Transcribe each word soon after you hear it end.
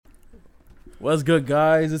What's good,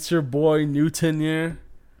 guys? It's your boy Newton here.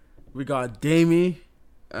 We got Demi,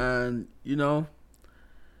 and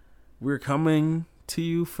we're coming to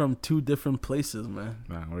you from two different places, man.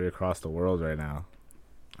 Man, we're across the world right now.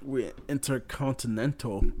 We're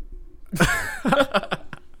intercontinental.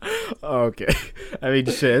 Okay. I mean,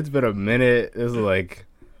 shit, it's been a minute. This is like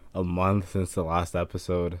a month since the last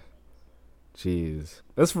episode. Jeez.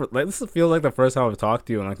 This feels like the first time I've talked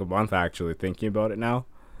to you in like a month, actually, thinking about it now.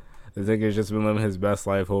 This nigga's just been living his best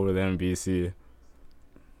life over there in BC.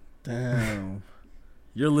 Damn.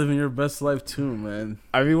 You're living your best life too, man.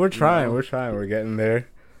 I mean, we're trying. We're getting there.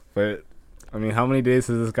 But, I mean, how many days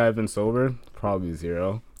has this guy been sober? Probably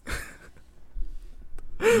 0.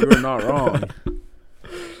 You're not wrong.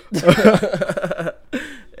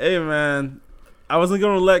 Hey, man. I wasn't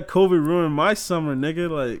going to let COVID ruin my summer, nigga.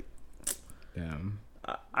 Like, damn.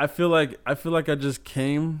 I feel like I just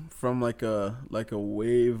came from like a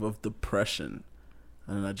wave of depression,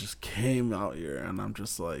 and I just came out here, and I'm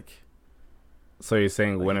just like. So you're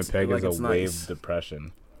saying like Winnipeg is a wave nice.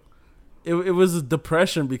 depression? It was a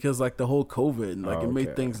depression because like the whole COVID, like it made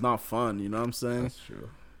okay. things not fun. You know what I'm saying? That's true.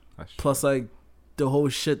 Plus, like the whole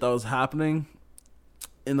shit that was happening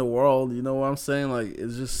in the world. You know what I'm saying? Like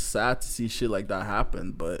it's just sad to see shit like that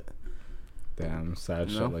happen. But damn, sad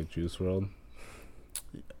shit like Juice WRLD.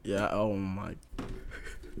 Yeah, oh my.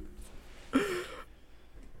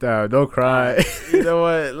 Damn, don't cry. You know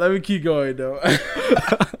what? Let me keep going, though.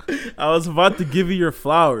 I was about to give you your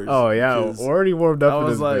flowers. Oh, yeah. Already warmed up in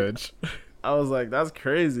this like, bitch. I was like, that's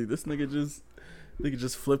crazy. This nigga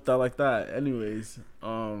just flipped out like that. Anyways,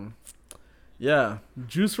 yeah.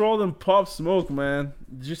 Juice WRLD and Pop Smoke, man.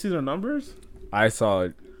 Did you see their numbers? I saw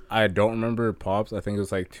it. I don't remember Pop's. I think it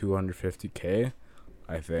was like 250K.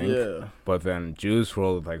 I think. Yeah. But then Juice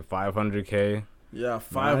WRLD like 500K. Yeah,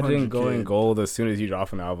 500K. Imagine going gold as soon as you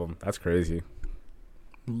drop an album. That's crazy.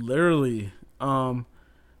 Literally. Do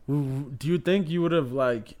you think you would have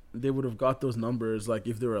they would have got those numbers like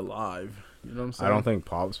if they were alive? You know what I'm saying? I don't think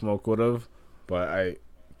Pop Smoke would have, but I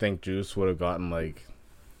think Juice would have gotten like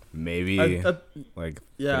maybe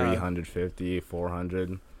 350,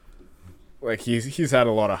 400. Like he's had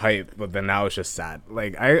a lot of hype, but then now it's just sad.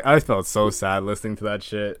 Like I felt so sad listening to that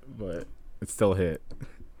shit, but it still hit.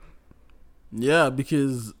 Yeah,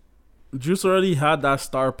 because Juice already had that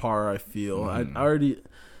star power. I feel I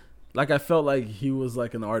felt like he was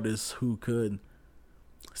like an artist who could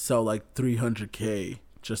sell like 300K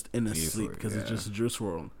just in his sleep because it's just Juice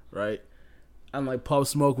WRLD, right? And like Pop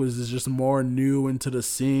Smoke was just more new into the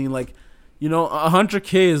scene. Like,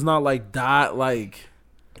 100K is not like that. Like.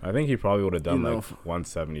 I think he probably would have done like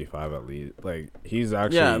 175 at least. Like he's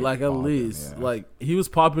actually like at least like he was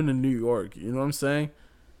popping in New York. You know what I'm saying?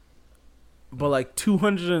 But like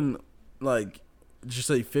 200 and like did you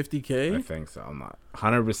say 50K? I think so. I'm not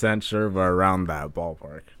 100% sure, but around that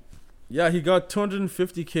ballpark. Yeah, he got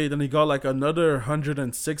 250K. Then he got like another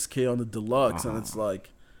 106K on the deluxe, and it's like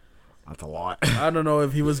that's a lot. I don't know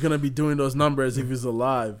if he was gonna be doing those numbers if he's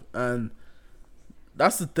alive and.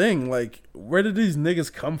 That's the thing. Like, where did these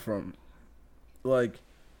niggas come from? Like,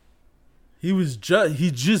 he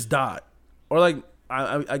just died, or like,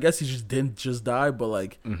 I guess he just didn't just die, but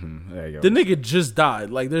like, there you go. The nigga just died.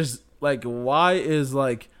 Like, there's like, why is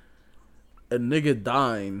like a nigga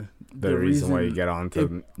dying the reason why you get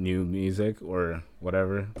onto new music or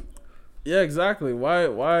whatever? Yeah, exactly.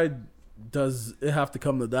 Why does it have to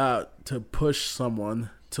come to that to push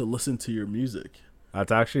someone to listen to your music? That's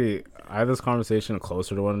actually, I had this conversation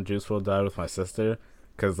closer to when Juice WRLD died with my sister,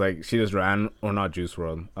 because like she just not Juice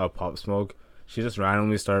WRLD, Pop Smoke. She just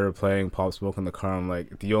randomly started playing Pop Smoke in the car. I'm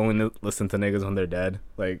like, do you only listen to niggas when they're dead?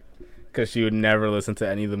 Like, because she would never listen to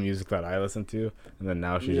any of the music that I listen to, and then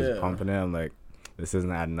now she's just pumping it. I'm like, this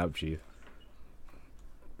isn't adding up, Chief.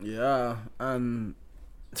 Yeah, and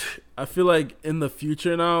I feel like in the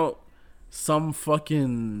future now, some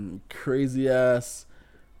fucking crazy ass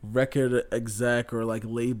record exec or like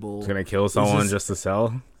label is gonna kill someone just to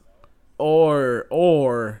sell,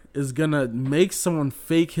 or is gonna make someone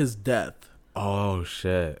fake his death. Oh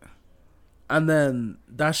shit! And then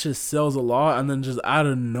that shit sells a lot, and then just out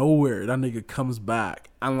of nowhere that nigga comes back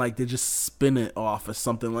and like they just spin it off as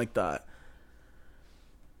something like that.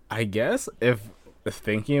 I guess if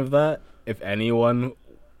thinking of that, if anyone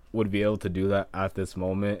would be able to do that at this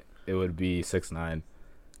moment, it would be 6ix9ine.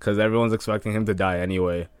 Because everyone's expecting him to die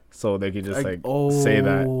anyway. So they could just say that,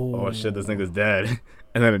 oh shit, this nigga's dead.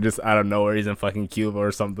 And then it just out of nowhere, he's in fucking Cuba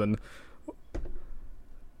or something.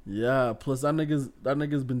 Yeah, plus that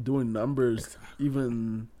nigga's been doing numbers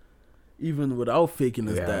even without faking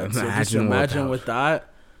his death. So just imagine with that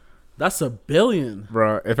That's $1 billion.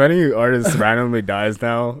 Bro, if any artist randomly dies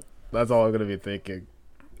now, that's all I'm gonna be thinking.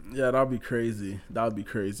 Yeah, that'd be crazy. That'd be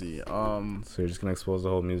crazy. So you're just gonna expose the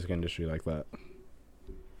whole music industry like that?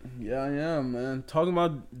 Yeah, I am, man. Talking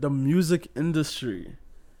about the music industry.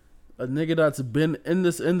 A nigga that's been in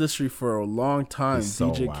this industry for a long time. He's so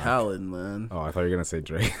DJ whack. Khaled, man. Oh, I thought you were gonna say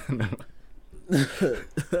Drake.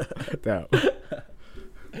 Damn.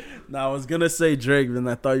 Nah, I was gonna say Drake, then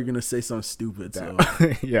I thought you were gonna say something stupid. So.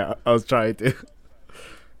 Yeah, I was trying to.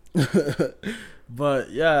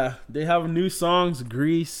 But yeah, they have new songs.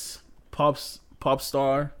 Grease, Pop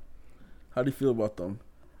Star. How do you feel about them?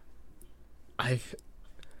 I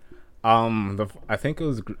think it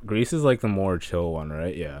was Grease is like the more chill one,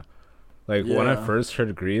 right? Yeah. Like when I first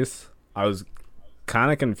heard Grease, I was kind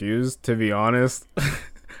of confused, to be honest. Cause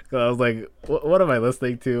I was like, what am I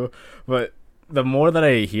listening to? But the more that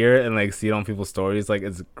I hear it and like see it on people's stories, like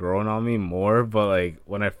it's growing on me more. But like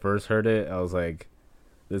when I first heard it, I was like,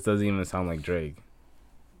 this doesn't even sound like Drake.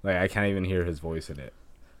 Like I can't even hear his voice in it.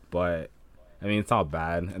 But I mean, it's not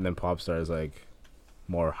bad. And then Popstar is like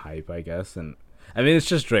more hype, I guess. And I mean, it's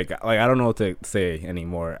just Drake. Like I don't know what to say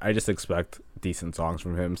anymore. I just expect decent songs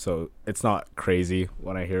from him, so it's not crazy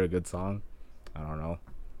when I hear a good song. I don't know.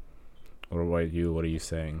 What about you? What are you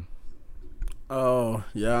saying? Oh,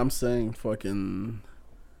 yeah, I'm saying fucking...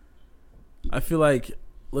 I feel like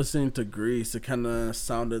listening to Grease, it kind of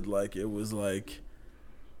sounded like it was like,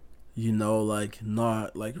 you know, like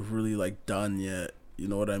not like really like done yet. You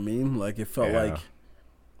know what I mean? Like it felt like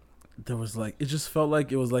there was like, it just felt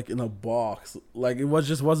like it was like in a box. Like it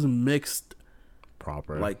wasn't mixed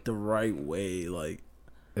proper, like the right way. Like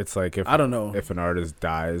it's like if I don't know if an artist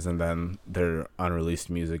dies and then their unreleased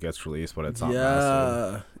music gets released, but it's not yeah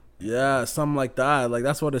mastered. Yeah, something like that. Like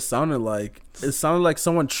that's what it sounded like. It sounded like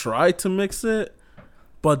someone tried to mix it,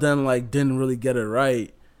 but then like didn't really get it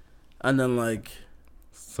right, and then like.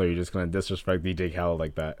 So you're just gonna disrespect DJ Khaled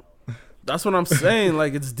like that? That's what I'm saying.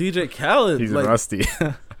 Like it's DJ Khaled. He's like, rusty.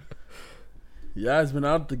 Yeah, he's been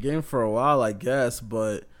out of the game for a while, I guess.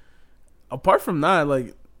 But apart from that,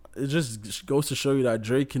 like it just goes to show you that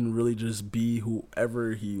Drake can really just be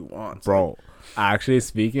whoever he wants, bro. Like, actually,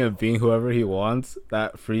 speaking of being whoever he wants,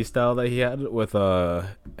 that freestyle that he had with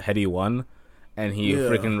Heady One, and he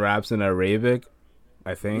freaking raps in Arabic,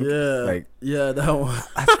 I think. Yeah, like that one.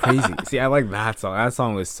 That's crazy. See, I like that song. That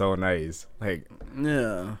song was so nice. Like,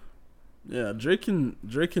 yeah. Drake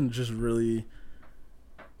can just really,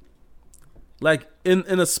 like in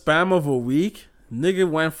a span of a week, nigga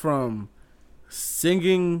went from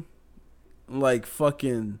singing like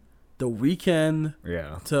fucking The Weeknd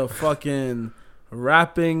to fucking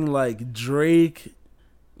rapping like Drake,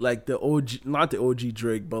 like the OG, not the OG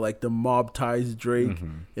Drake, but like the Mob Ties Drake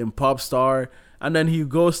in Pop Star, and then he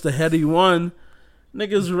goes to Heady One,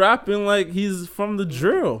 niggas rapping like he's from the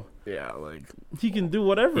drill. Yeah, like he can do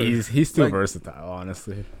whatever. He's too like, versatile,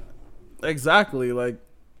 honestly. Exactly, like,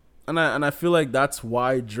 and I feel like that's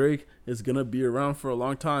why Drake is gonna be around for a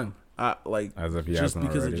long time. Like as if he just hasn't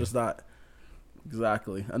because already. of just that.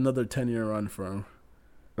 Exactly, another 10-year run for him.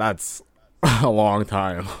 That's a long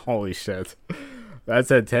time. Holy shit, that's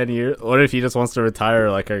at 10 years. What if he just wants to retire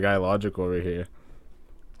like our guy Logic over here?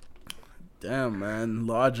 Damn, man,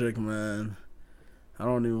 Logic, man. I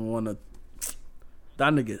don't even want to.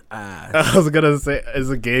 That nigga ass. I was gonna say, is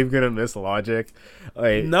the game gonna miss Logic?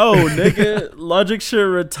 Like, no, nigga, Logic should have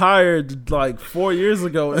retired like 4 years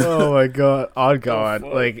ago. Oh my god, on God,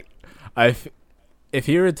 like, if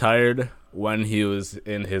he retired when he was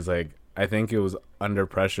in his like, I think it was Under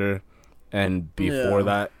Pressure, and before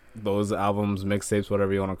that, those albums, mixtapes,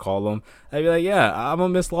 whatever you want to call them, I'd be like, yeah, I'm gonna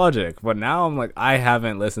miss Logic. But now I'm like, I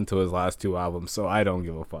haven't listened to his last 2 albums, so I don't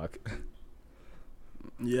give a fuck.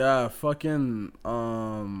 Yeah, fucking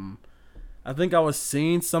I think I was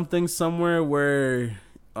seeing something somewhere where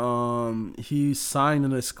he signed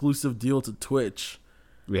an exclusive deal to Twitch.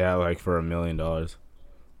 Yeah, like for $1 million.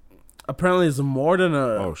 Apparently it's more than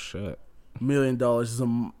oh shit. $1 million.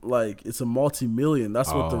 It's a multi-million.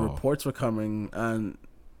 That's what the reports were coming, and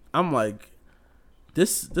I'm like,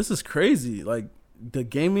 this is crazy. Like the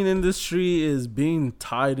gaming industry is being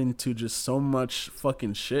tied into just so much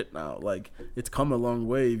fucking shit now. Like it's come a long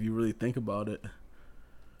way if you really think about it.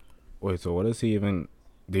 Wait, so what is he even?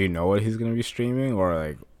 Do you know what he's gonna be streaming or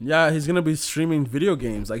like? Yeah, he's gonna be streaming video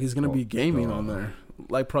games. Like he's gonna be gaming on there,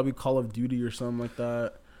 like probably Call of Duty or something like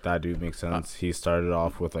that. That dude makes sense. He started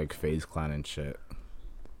off with like FaZe Clan and shit.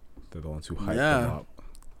 They're the ones who hyped him up.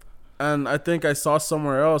 And I think I saw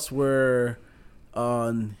somewhere else where,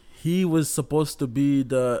 he was supposed to be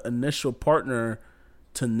the initial partner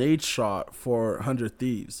to Nate Shot for 100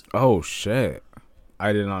 Thieves. Oh shit!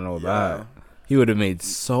 I did not know that. He would have made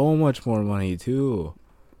so much more money too.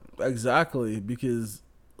 Exactly, because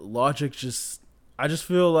Logic I just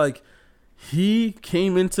feel like he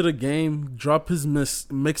came into the game, dropped his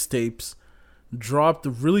mixtapes, dropped a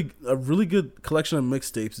really good collection of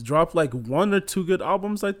mixtapes, dropped like 1 or 2 good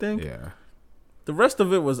albums, I think. Yeah. The rest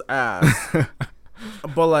of it was ass.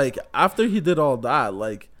 But like after he did all that,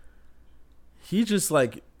 like he just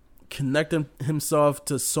like connected himself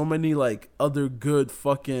to so many like other good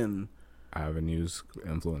fucking avenues,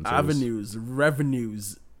 influences,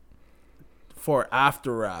 revenues for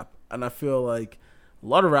after rap. And I feel like a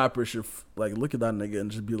lot of rappers should like look at that nigga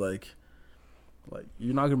and just be like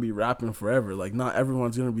you're not gonna be rapping forever. Like not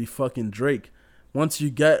everyone's gonna be fucking Drake. Once you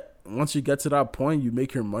get to that point, you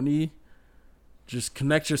make your money. Just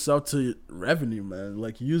connect yourself to revenue, man.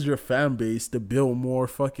 Like use your fan base to build more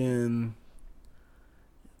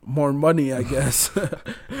money, I guess.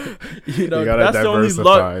 You know, that's the only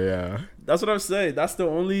yeah. That's what I'm saying. That's the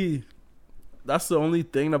only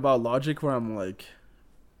thing about Logic where I'm like,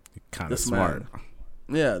 kind of smart.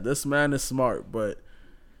 Yeah, this man is smart, but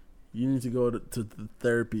you need to go to the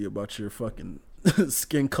therapy about your fucking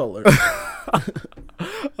skin color.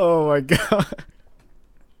 Oh my god.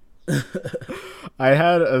 I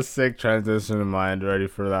had a sick transition in mind ready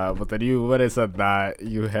for that, but then when I said that,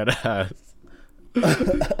 you had ass.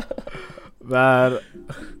 Man,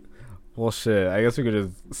 well, shit. I guess we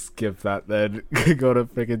could just skip that then. Go to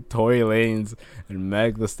freaking Tory Lanez and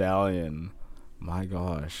Meg the Stallion. My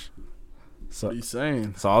gosh. So, what are you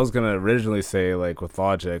saying? So I was gonna originally say like with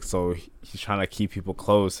Logic, so he's trying to keep people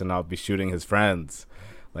close and not be shooting his friends.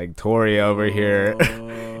 Like Tory over here,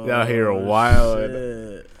 out here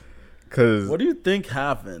wild. Cause what do you think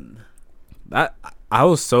happened? That I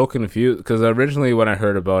was so confused because originally when I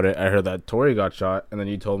heard about it, I heard that Tory got shot, and then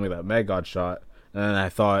you told me that Meg got shot, and then I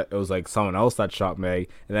thought it was like someone else that shot Meg,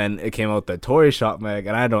 and then it came out that Tory shot Meg,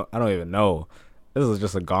 and I don't even know. This is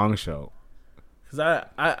just a gong show. Cause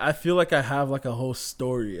I feel like I have like a whole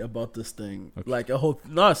story about this thing, okay. Like a whole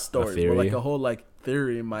not a story, but like a whole like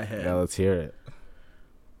theory in my head. Yeah, let's hear it.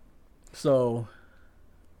 So,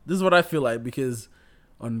 this is what I feel like because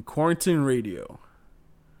on Quarantine Radio,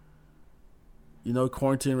 you know,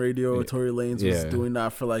 Quarantine Radio, yeah. Tory Lanez was doing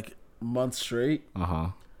that for like months straight.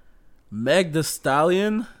 Meg the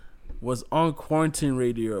Stallion was on Quarantine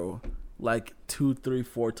Radio like 2, 3,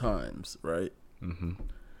 4 times, right? Mm-hmm.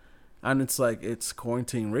 And it's like, it's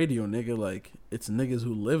Quarantine Radio, nigga. Like, it's niggas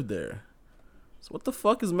who live there. So what the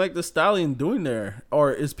fuck is Meg the Stallion doing there?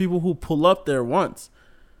 Or is people who pull up there once?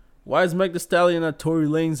 Why is Meg the Stallion at Tory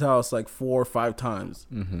Lanez's house like 4 or 5 times?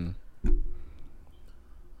 Mm-hmm.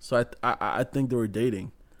 So I think they were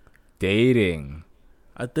dating.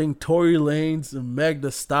 I think Tory Lanez and Meg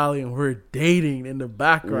the Stallion were dating in the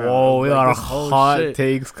background. Whoa, we got hot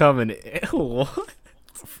takes coming. What?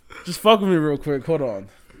 Just fuck with me real quick. Hold on.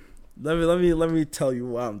 Let me tell you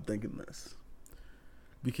why I'm thinking this.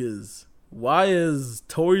 Because why is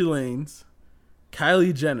Tory Lanez,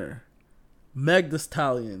 Kylie Jenner, Meg the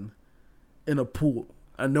Stallion in a pool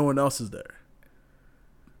and no one else is there?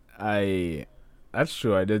 That's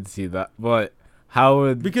true. I did see that, but how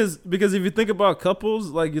would because if you think about couples,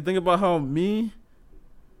 like you think about how me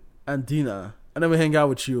and Dina, and then we hang out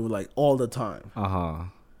with you like all the time.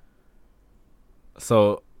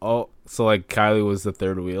 So like Kylie was the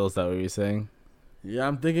third wheel. Is that what you're saying? Yeah,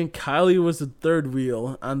 I'm thinking Kylie was the third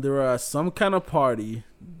wheel, and they were at some kind of party.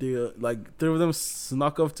 They like 3 of them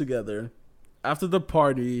snuck off together. After the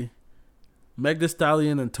party, Meg the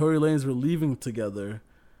Stallion and Tory Lanez were leaving together.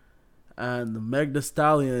 And Meg the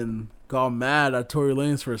Stallion got mad at Tory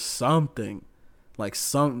Lanez for something. Like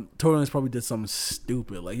Tory Lanez probably did something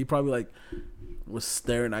stupid. Like he probably like was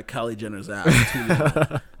staring at Kylie Jenner's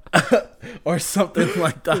ass or something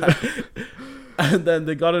like that. And then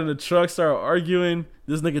they got in the truck, started arguing.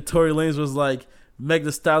 This nigga Tory Lanez was like, Meg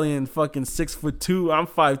the Stallion fucking 6'2", I'm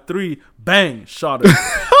 5'3", bang, shot her.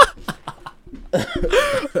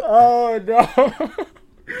 Oh no.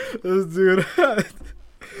 This dude.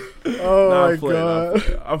 Oh my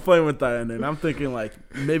god! I'm playing with that, and then I'm thinking like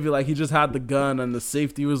maybe like he just had the gun and the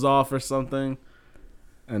safety was off or something.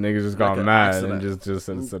 And niggas just got mad and just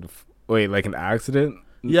instead of like an accident.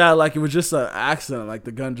 Yeah, like it was just an accident. Like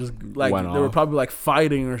the gun just like they were probably like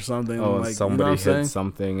fighting or something. Oh, like, somebody hit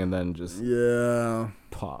something and then just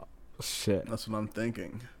pop. Shit. That's what I'm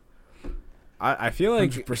thinking. I feel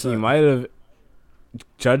like 100%. He might have,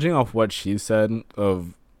 judging off what she said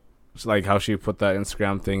of. Like how she put that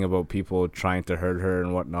Instagram thing about people trying to hurt her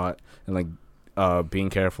and whatnot, and like being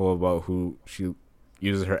careful about who she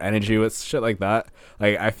uses her energy with, shit like that.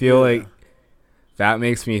 Like I feel like that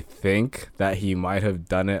makes me think that he might have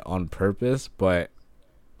done it on purpose, but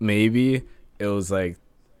maybe it was like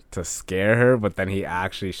to scare her, but then he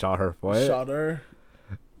actually shot her foot. Shot her.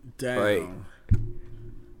 Damn.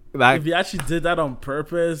 Like, if he actually did that on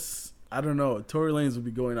purpose, I don't know. Tory Lanez would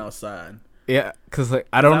be going outside. Yeah, because like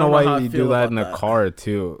I don't know why you do that in a car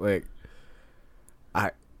too. Like,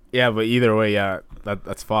 but either way,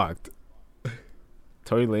 that's fucked.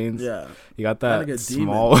 Tory Lanez, yeah, he got that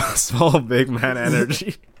small big man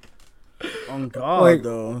energy. On God, like,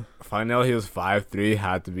 though. Finding out he was 5'3"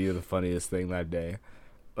 had to be the funniest thing that day.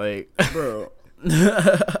 Like, bro,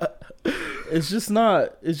 it's just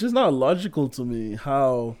not logical to me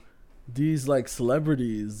how these like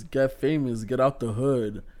celebrities get famous, get out the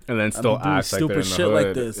hood, and then still act like they're in the shit hood.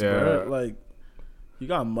 Like this, bro. Like, you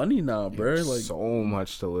got money now, bro. Like, so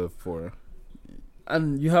much to live for,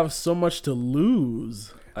 and you have so much to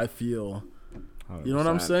lose. I feel, 100%. You know what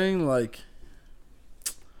I'm saying? Like,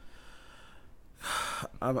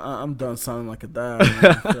 I'm done sounding like a dad. Man.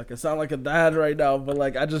 I feel like I sound like a dad right now, but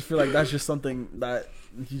like I just feel like that's just something that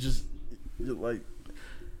you just like.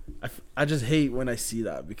 I just hate when I see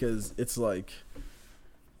that, because it's like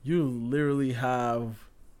you literally have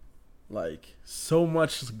like so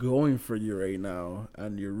much going for you right now,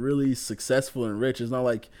 and you're really successful and rich. It's not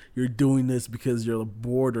like you're doing this because you're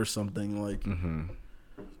bored or something. Like,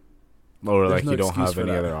 or like you don't have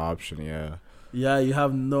any other option. Yeah, you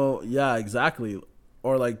have no. Yeah, exactly.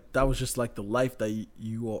 Or like that was just like the life that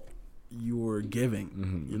you were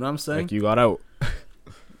giving. You know what I'm saying? Like, you got out.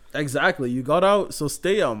 Exactly, you got out, so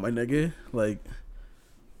stay out, my nigga. Like,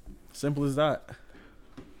 simple as that.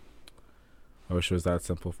 I wish it was that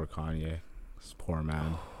simple for Kanye. This poor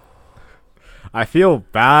man. I feel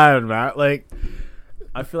bad, man. Like,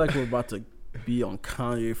 I feel like we're about to be on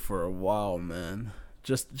Kanye for a while, man.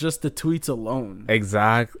 Just the tweets alone.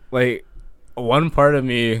 Exactly. Like, one part of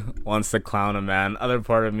me wants to clown a man. Other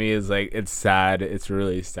part of me is like, it's sad. It's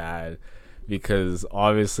really sad. Because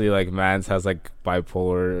obviously, like, Mans has like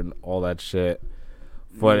bipolar and all that shit,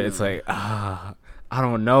 but it's like, I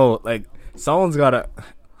don't know. Like, someone's gotta.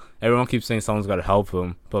 Everyone keeps saying someone's gotta help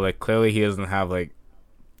him, but like clearly he doesn't have like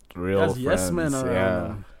real friends. Yes men around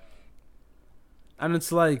him. And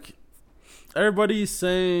it's like everybody's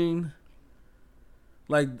saying,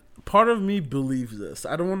 like, part of me believes this.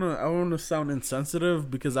 I don't wanna sound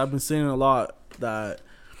insensitive, because I've been saying a lot that.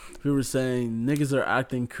 We were saying niggas are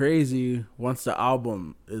acting crazy once the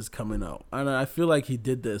album is coming out, and I feel like he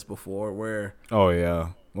did this before, where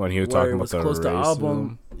when he was talking about the close to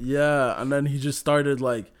album, and then he just started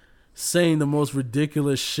like saying the most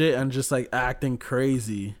ridiculous shit and just like acting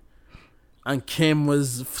crazy. And Kim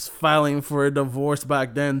was filing for a divorce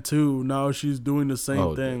back then too. Now she's doing the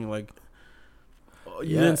same thing. Like,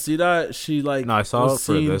 you didn't see that? She like no, I saw it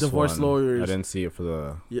for this divorce one. lawyers. I didn't see it for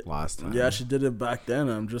the last time. Yeah, she did it back then.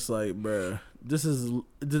 I'm just like, bruh,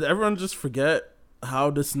 did everyone just forget how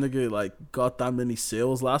this nigga like got that many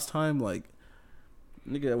sales last time? Like,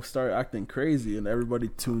 nigga started acting crazy and everybody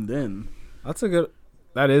tuned in.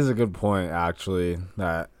 That is a good point, actually.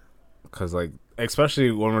 That, because like, especially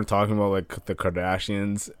when we're talking about like the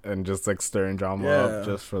Kardashians and just like stirring drama up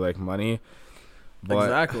just for like money. But,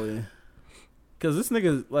 exactly. Because this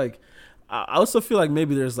nigga, like, I also feel like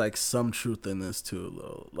maybe there's, like, some truth in this, too,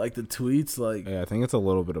 though. Like, the tweets, like... Yeah, I think it's a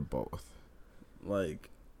little bit of both. Like,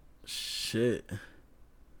 shit.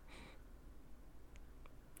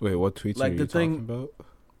 Wait, what tweets like are you talking about?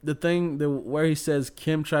 The thing where he says,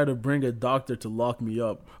 Kim tried to bring a doctor to lock me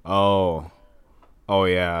up. Oh,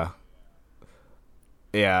 yeah.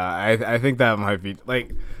 Yeah, I think that might be,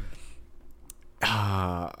 like...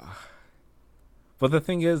 But the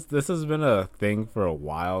thing is, this has been a thing for a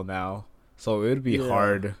while now, so it would be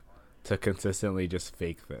hard to consistently just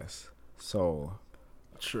fake this. So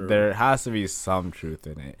there has to be some truth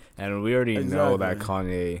in it. And we already know that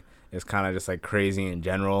Kanye is kind of just like crazy in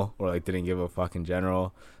general, or like didn't give a fuck in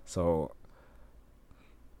general. So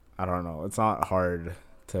I don't know. It's not hard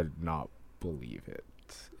to not believe it,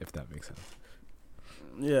 if that makes sense.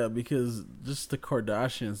 Yeah, because just the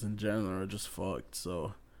Kardashians in general are just fucked,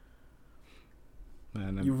 so...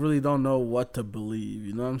 Man, you really don't know what to believe.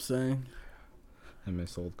 You know what I'm saying? I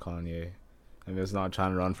miss old Kanye. I miss not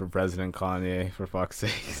trying to run for president Kanye, for fuck's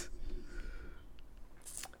sake.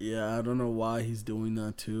 Yeah, I don't know why he's doing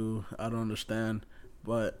that too. I don't understand.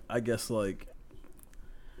 But I guess, like...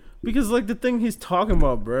 Because, like, the thing he's talking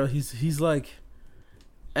about, bro, he's like...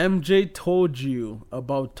 MJ told you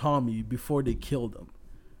about Tommy before they killed him.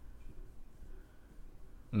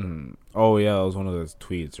 Oh yeah, that was one of those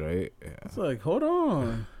tweets, right? Yeah. It's like, hold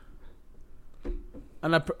on.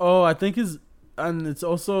 And I think his and it's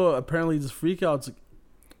also apparently these freakouts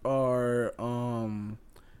are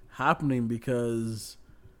happening because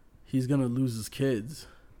he's gonna lose his kids.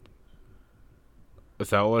 Is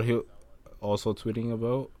that what he also tweeting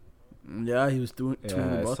about? Yeah, he was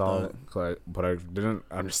tweeting about that. Like, but I didn't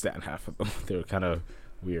understand half of them. They were kind of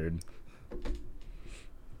weird.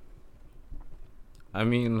 I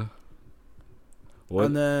mean, what?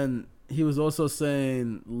 And then he was also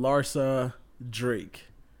saying Larsa Drake.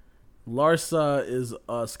 Larsa is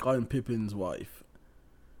Scott and Pippen's wife.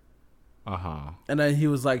 Uh-huh. And then he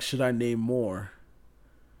was like, should I name more?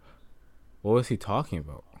 What was he talking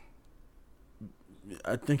about?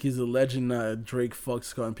 I think he's alleging that Drake fucked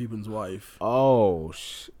Scott and Pippen's wife. Oh,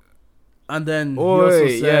 and then he also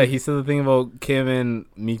said, he said the thing about Kim and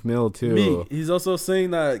Meek Mill too. He's also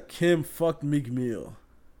saying that Kim fucked Meek Mill.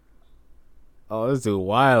 Oh, this dude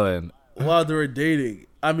wildin'. While they were dating.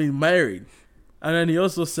 I mean, married. And then he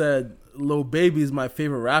also said, Lil Baby is my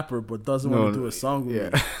favorite rapper, but doesn't want to do a song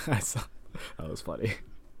with me. I saw. That was funny.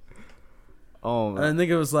 Oh, man. And I think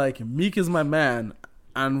it was like, Meek is my man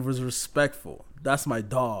and was respectful. That's my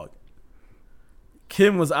dog.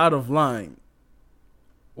 Kim was out of line.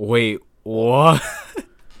 Wait, what?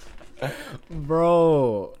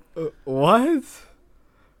 Bro, what?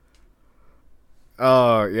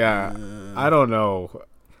 Oh, yeah. I don't know.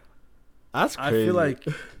 That's crazy.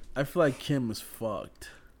 I feel like Kim was fucked.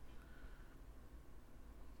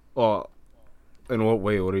 Well, in what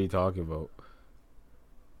way? What are you talking about?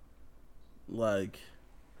 Like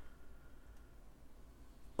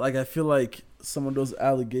I feel like some of those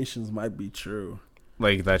allegations might be true.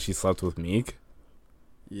 Like that she slept with Meek?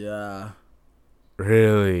 Yeah.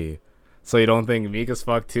 Really? So you don't think Meek is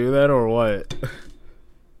fucked too then, or what?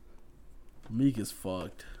 Meek is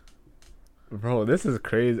fucked. Bro, this is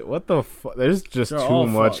crazy. What the fuck? There's just They're too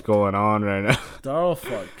much going on right now. They're all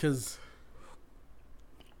fucked.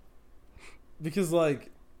 Because,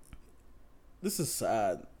 like, this is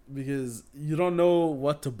sad. Because you don't know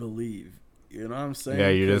what to believe. You know what I'm saying? Yeah,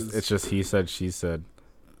 it's just he said, she said.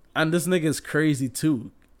 And this nigga is crazy,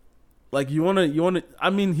 too. Like, you wanna, I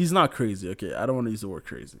mean, he's not crazy. Okay, I don't want to use the word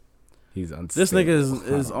crazy. He's unstable. This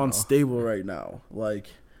nigga is unstable right now. Like,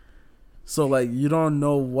 so, like, you don't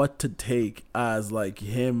know what to take as, like,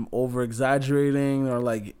 him over-exaggerating or,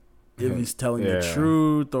 like, if he's telling the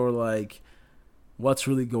truth or, like, what's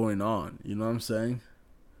really going on. You know what I'm saying?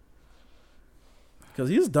 Because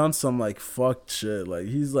he's done some, like, fucked shit. Like,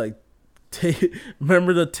 he's, like,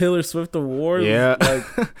 remember the Taylor Swift Awards? Yeah. Like,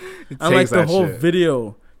 and, like, the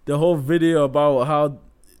whole video about how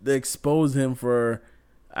they exposed him for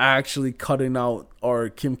actually cutting out, or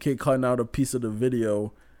Kim K cutting out a piece of the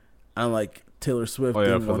video, and like Taylor Swift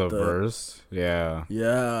didn't for want the verse. Yeah.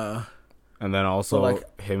 And then also so,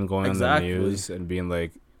 like, him going on the news and being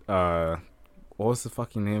like, what was the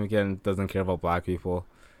fucking name again? Doesn't care about black people.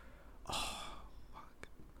 Oh, fuck.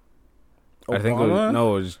 Obama? I think it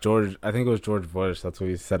was George. I think it was George Bush. That's what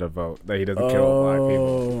he said about that he doesn't care about black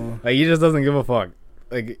people. Like, he just doesn't give a fuck.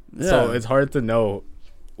 Like, so it's hard to know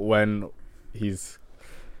when he's.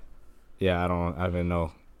 Yeah, I don't even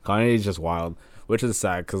know. Kanye's just wild, which is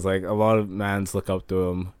sad because, like, a lot of mans look up to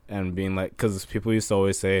him and being like, because people used to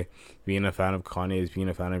always say being a fan of Kanye is being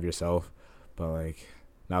a fan of yourself, but like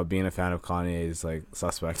now being a fan of Kanye is like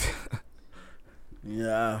suspect.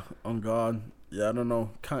 Yeah, on God. Yeah, I don't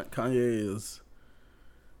know. Kanye's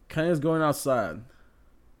going outside.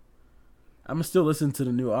 I'm gonna still listen to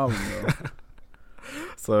the new album though.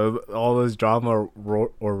 So all this drama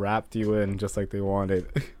or wrapped you in just like they wanted.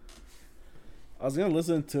 I was gonna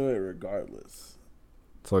listen to it regardless.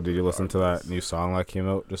 So did you listen to that new song that came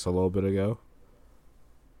out just a little bit ago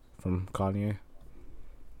from Kanye?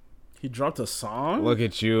 He dropped a song? Look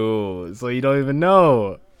at you. So you don't even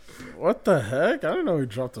know. What the heck? I didn't know he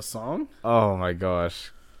dropped a song. Oh my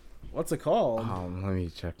gosh. What's it called? Let me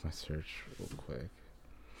check my search real quick.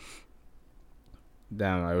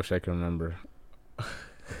 Damn, I wish I could remember.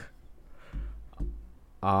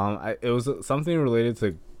 It was something related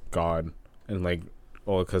to God and like,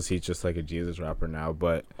 because he's just like a Jesus rapper now.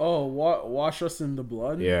 But wash us in the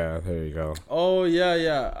blood. Yeah, there you go. Oh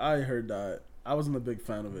yeah, I heard that. I wasn't a big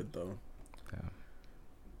fan of it though. Yeah.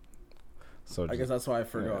 So I guess that's why I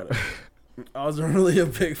forgot it. I wasn't really a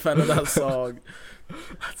big fan of that song.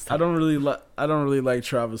 I don't really like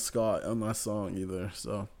Travis Scott on that song either.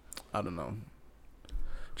 So I don't know.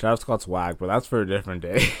 Travis Scott's whack, but that's for a different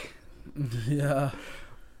day. Yeah.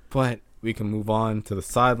 But we can move on to the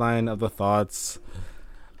sideline of the thoughts.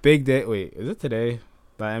 Big day. Wait, is it today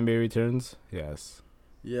that NBA returns? Yes.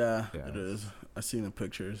 Yeah, it is. I seen the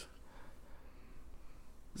pictures.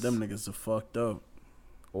 Them niggas are fucked up.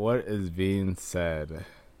 what is being said?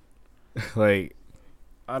 Like,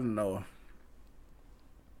 I don't know.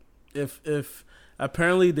 If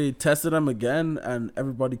apparently they tested him again and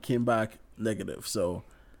everybody came back negative, so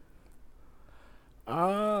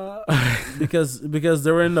because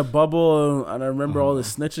they were in the bubble and I remember all the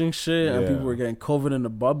snitching shit and people were getting COVID in the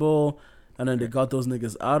bubble and then they got those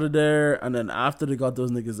niggas out of there and then after they got those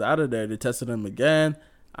niggas out of there they tested them again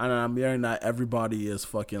and I'm hearing that everybody is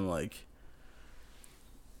fucking like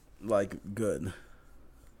good.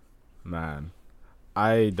 Man,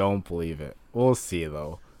 I don't believe it. We'll see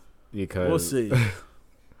though, because we'll see.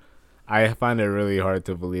 I find it really hard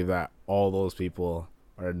to believe that all those people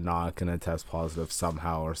are not gonna test positive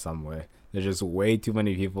somehow or some way. There's just way too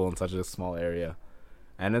many people in such a small area.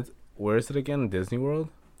 And it's, where is it again? Disney World?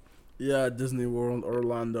 Yeah, Disney World,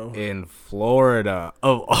 Orlando. In Florida,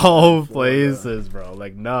 of all places, bro.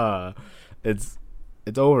 Like, nah, it's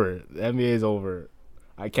over. The NBA is over.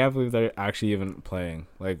 I can't believe they're actually even playing.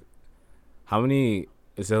 Like, how many?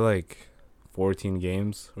 Is there like 14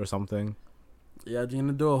 games or something? Yeah, they're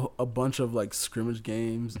gonna do a bunch of like scrimmage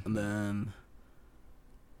games, and then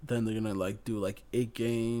they're gonna like do like 8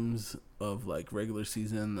 games of like regular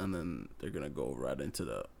season, and then they're gonna go right into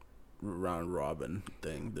the round robin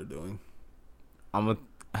thing they're doing. I'm gonna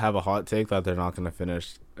have a hot take that they're not gonna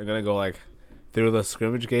finish. They're gonna go like through the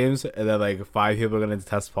scrimmage games, and then like 5 people are gonna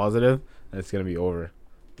test positive, and it's gonna be over.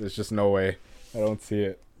 There's just no way. I don't see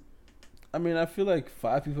it. I mean, I feel like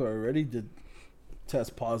 5 people already did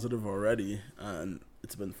test positive already, and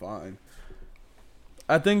it's been fine.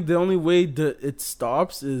 I think the only way that it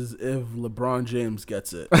stops is if LeBron James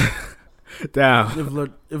gets it. Damn.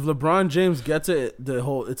 If LeBron James gets it,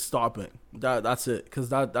 it's stopping. That's it, because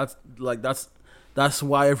that's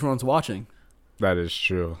why everyone's watching. That is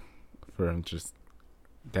true. For him, just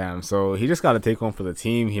damn. So he just got to take one for the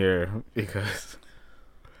team here, because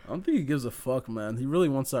I don't think he gives a fuck, man. He really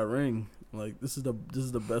wants that ring. Like, this is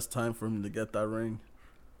the best time for him to get that ring.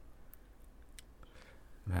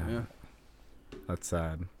 Man, yeah, that's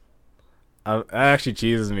sad. That actually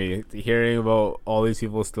cheeses me, hearing about all these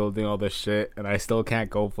people still doing all this shit, and I still can't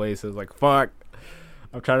go places. Like, fuck.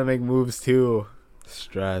 I'm trying to make moves too.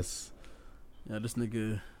 Stress. Yeah, this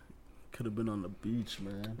nigga could have been on the beach,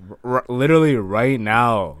 man. Literally right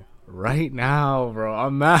now, bro.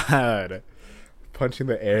 I'm mad. Punching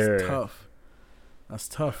the air. That's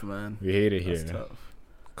tough, man. We hate it here. That's tough.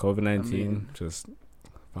 COVID-19, just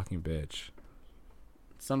fucking bitch.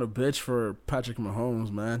 It's not a bitch for Patrick Mahomes,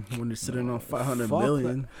 man. When you're sitting on $500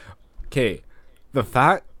 million. Okay, the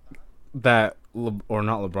fact that or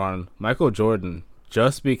not LeBron, Michael Jordan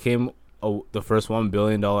just became the first $1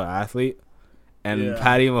 billion athlete, and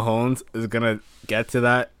Patty Mahomes is gonna get to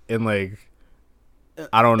that in like,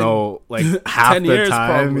 I don't know, like half 10 the years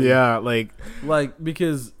time. Probably. Yeah, like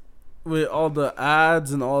because with all the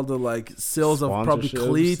ads and all the like sales of probably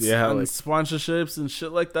cleats and like sponsorships and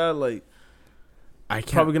shit like that, like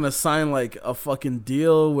probably gonna sign like a fucking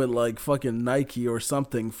deal with like fucking Nike or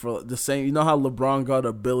something for the same. You know how LeBron got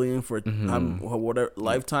 $1 billion for whatever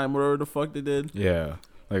lifetime, whatever the fuck they did. Yeah,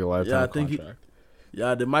 like a lifetime contract.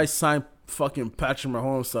 They might sign fucking Patrick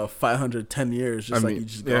Mahomes to 510 years. Just he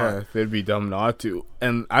just got. Yeah, they'd be dumb not to.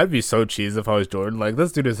 And I'd be so cheesed if I was Jordan. Like,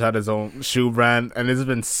 this dude has had his own shoe brand, and it's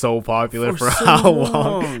been so popular for so how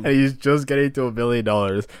long? And he's just getting to $1 billion.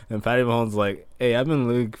 And Patty Mahomes like, hey, I've been in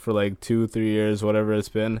the league for like 2-3 years, whatever it's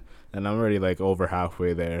been, and I'm already like over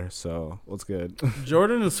halfway there. So what's good?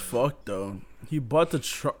 Jordan is fucked though. He bought the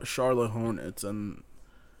Charlotte Hornets, and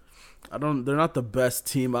they're not the best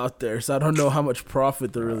team out there, so I don't know how much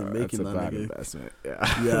profit they're really making. That's a bad investment.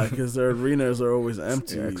 Yeah, yeah, because their arenas are always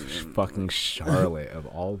empty. Yeah, fucking Charlotte of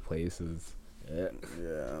all places.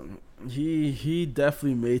 Yeah, he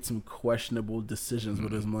definitely made some questionable decisions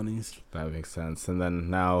with his monies. That makes sense. And then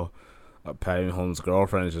now, Patty Mahomes'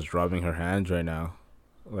 girlfriend is just rubbing her hands right now.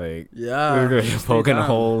 Like, poking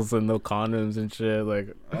holes in the condoms and shit.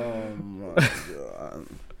 Like, oh my god,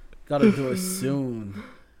 gotta do it soon.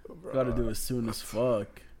 Gotta do it soon as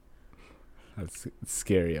fuck. It's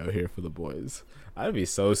scary out here for the boys. I'd be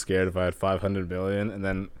so scared if I had 500 million and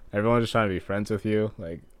then everyone's just trying to be friends with you.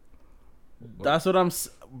 Like, that's what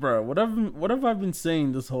bro. What have I been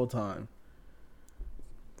saying this whole time?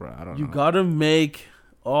 Bro, I don't know. You gotta make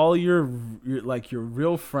all your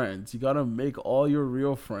real friends. You gotta make all your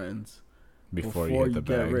real friends before you hit the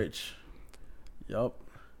bag. Get rich. Yup.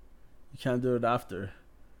 You can't do it after.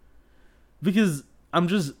 Because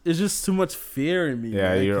it's just too much fear in me.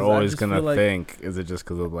 Yeah, man, you're always gonna think, is it just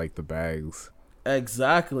because of like the bags?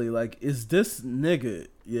 Exactly. Like, is this nigga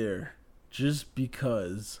here just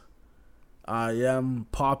because I am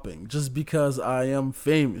popping, just because I am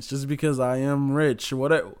famous, just because I am rich,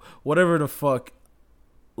 whatever the fuck,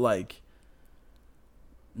 like,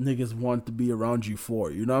 niggas want to be around you for.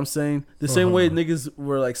 You know what I'm saying? The same way niggas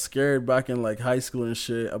were like scared back in like high school and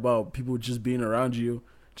shit about people just being around you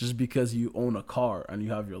just because you own a car and you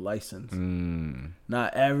have your license.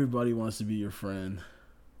 Not everybody wants to be your friend.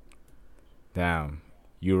 Damn,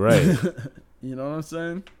 you're right. You know what I'm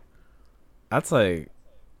saying? That's like,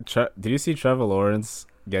 did you see Trevor Lawrence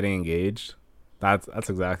getting engaged? That's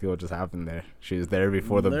exactly what just happened there. She was there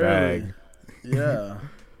before the bag. Yeah.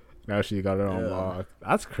 Now she got her own lock.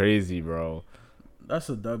 That's crazy, bro. That's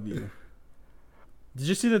a W. Did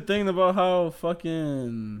you see the thing about how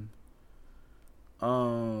fucking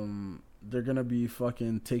they're gonna be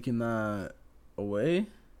fucking taking that away?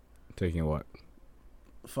 Taking what?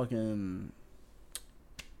 Fucking,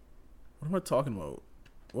 what am I talking about?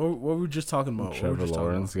 What were we just talking about? Trevor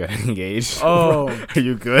Lawrence getting engaged. Oh, are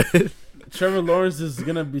you good? Trevor Lawrence is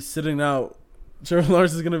gonna be sitting out.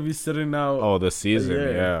 Oh, the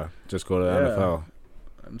season, yeah. Just go to the NFL.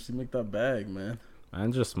 I'm just make that bag, man.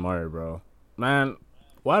 I'm just smart, bro. Man,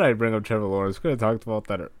 why did I bring up Trevor Lawrence? Could have talked about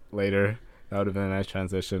that later. That would have been a nice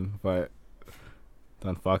transition, but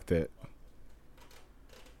done fucked it.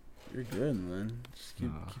 You're good, man. Just keep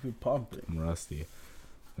it pumping. I'm rusty.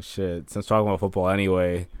 Shit. Since talking about football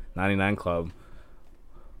anyway, 99 Club.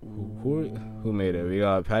 Who made it? We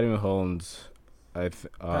got Patty Mahomes.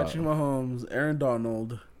 Patrick Mahomes, Aaron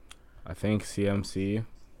Donald. I think CMC,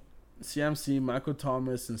 Michael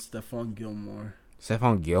Thomas, and Stephon Gilmore.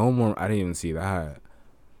 Stephon Gilmore? I didn't even see that.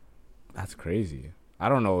 That's crazy. I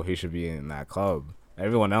don't know if he should be in that club.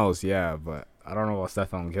 Everyone else, yeah, but I don't know about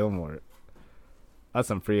Stephon Gilmore. That's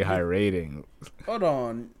some pretty high rating. Hold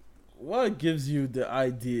on. What gives you the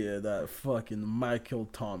idea that fucking Michael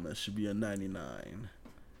Thomas should be a 99?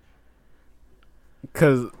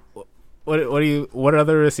 Because what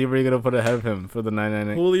other receiver are you gonna put ahead of him for the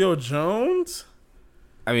 99? Julio Jones?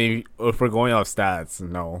 I mean, if we're going off stats,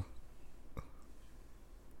 no.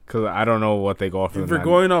 Because I don't know what they go off. If we're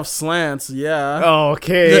going off slants, yeah. Oh,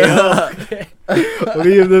 okay. Okay.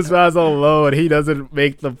 Leave this man alone. He doesn't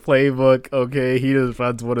make the playbook. Okay, he just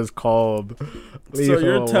runs what is called. So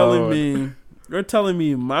you're telling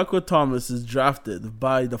me Michael Thomas is drafted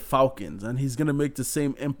by the Falcons and he's gonna make the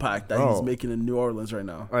same impact that he's making in New Orleans right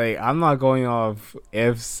now? Like, I'm not going off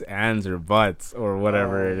ifs, ands, or buts or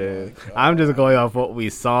whatever it is. God. I'm just going off what we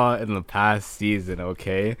saw in the past season.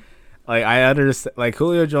 Okay, like I understand. Like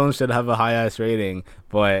Julio Jones should have a high ass rating,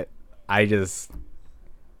 but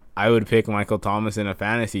I would pick Michael Thomas in a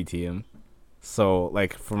fantasy team. So,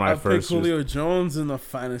 like, for my first... pick Julio Jones in a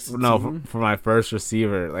fantasy team. For my first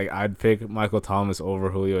receiver, like, I'd pick Michael Thomas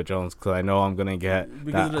over Julio Jones because I know I'm going to get...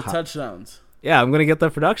 Because of the touchdowns. Yeah, I'm going to get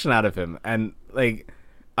the production out of him. And, like,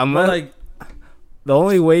 the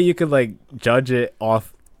only way you could, like, judge it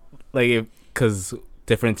off, like, because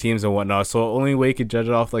different teams and whatnot, so the only way you could judge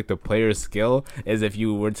it off, like, the player's skill is if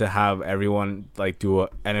you were to have everyone, like, do a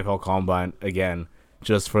NFL Combine again,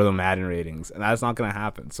 just for the Madden ratings, and that's not gonna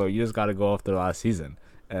happen. So you just gotta go off their last season,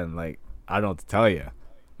 and like I don't know what to tell you.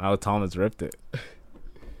 Michael Thomas ripped it.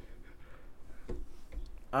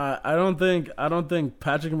 I don't think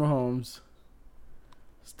Patrick Mahomes,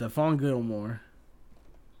 Stephon Gilmore,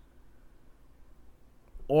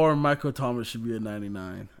 or Michael Thomas should be a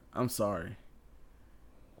 99. I'm sorry.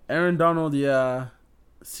 Aaron Donald, yeah.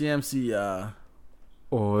 CMC, yeah.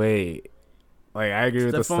 Oh wait. Like, I agree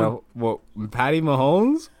with the stuff. Well, Patty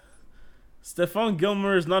Mahomes? Stephon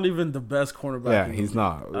Gilmore is not even the best cornerback. Yeah, he's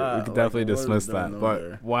not. We can definitely dismiss that.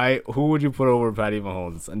 But why? Who would you put over Patty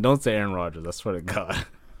Mahomes? And don't say Aaron Rodgers. I swear to God.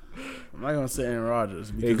 I'm not going to say Aaron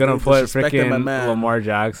Rodgers. You're going to put freaking Lamar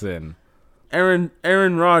Jackson. Aaron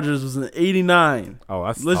Rodgers was an 89. Oh,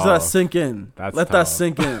 that's Let tough. that sink in. Let that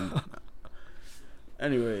sink in.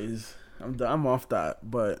 Anyways, I'm off that.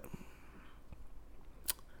 But...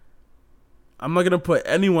 I'm not gonna put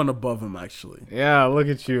anyone above him. Actually, yeah. Look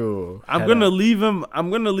at you. I'm gonna leave him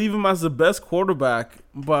as the best quarterback,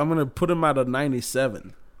 but I'm gonna put him at a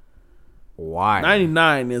 97. Why?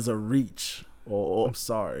 99 is a reach. Oh, I'm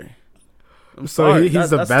sorry. He's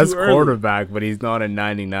the best quarterback, but he's not a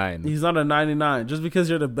 99. He's not a 99. Just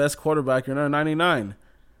because you're the best quarterback, you're not a 99.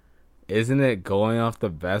 Isn't it going off the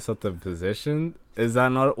best at the position? Is that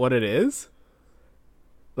not what it is?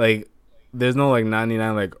 Like. There's no, like,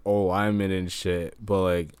 99, like, linemen and shit, but,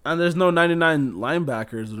 like... And there's no 99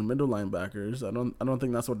 linebackers or middle linebackers. I don't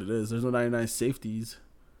think that's what it is. There's no 99 safeties.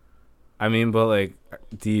 I mean, but, like,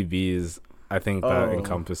 DBs, I think that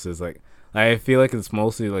encompasses, like... I feel like it's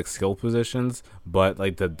mostly, like, skill positions, but,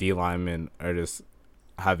 like, the D linemen are just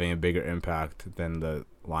having a bigger impact than the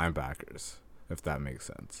linebackers, if that makes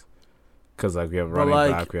sense. Because like we have running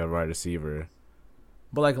back, we have wide receiver.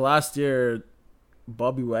 But like last year,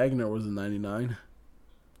 Bobby Wagner was a 99.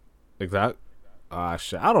 Exact.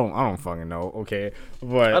 Shit. I don't fucking know. Okay,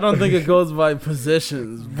 but I don't think it goes by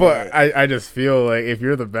positions. But I just feel like if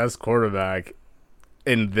you're the best quarterback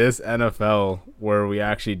in this NFL, where we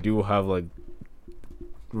actually do have like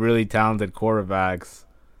really talented quarterbacks,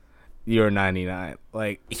 you're 99.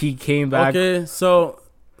 Like he came back. Okay, so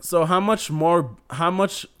how much more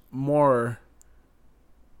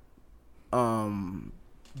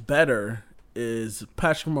better is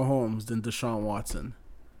Patrick Mahomes than Deshaun Watson?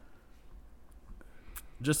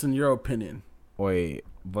 Just in your opinion. Wait,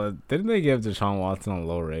 but didn't they give Deshaun Watson a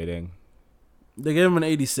low rating? They gave him an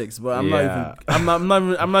 86, but I'm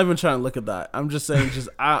not even trying to look at that. I'm just saying,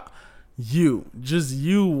 you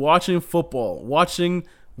watching football, watching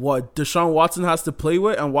what Deshaun Watson has to play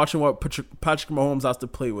with, and watching what Patrick Mahomes has to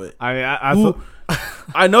play with. I mean,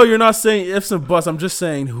 I know you're not saying ifs and buts. I'm just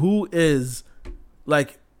saying who is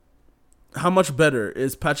like. How much better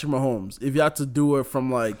is Patrick Mahomes if you had to do it from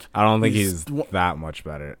like? I don't think he's that much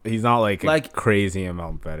better. He's not like a crazy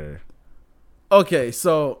amount better. Okay,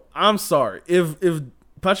 so I'm sorry. If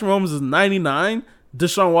Patrick Mahomes is 99,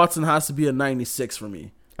 Deshaun Watson has to be a 96 for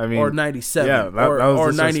me. I mean, or 97, yeah, that was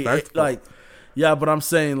or 98. Like, yeah, but I'm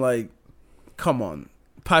saying like, come on,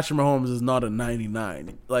 Patrick Mahomes is not a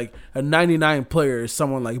 99. Like a 99 player is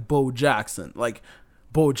someone like Bo Jackson, like.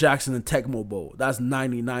 Bo Jackson and Tecmo Bowl. That's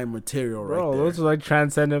 99 material right there. Bro, those are like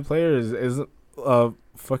transcendent players. Is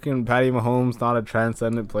fucking Patty Mahomes not a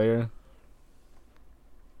transcendent player?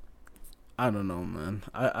 I don't know, man.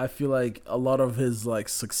 I feel like a lot of his like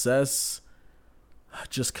success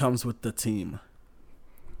just comes with the team.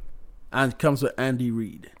 And comes with Andy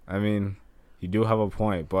Reid. I mean, you do have a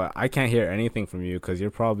point, but I can't hear anything from you because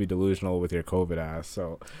you're probably delusional with your COVID ass.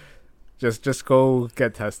 So just go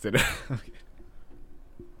get tested.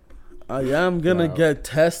 I am gonna get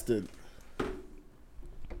tested.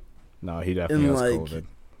 No, he definitely has COVID.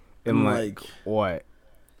 In like what?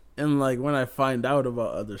 In like when I find out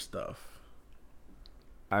about other stuff.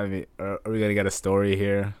 I mean, are we gonna get a story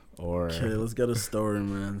here, or? Okay, let's get a story,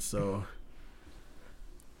 man. So,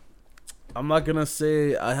 I'm not gonna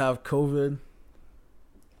say I have COVID,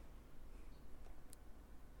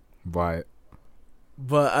 but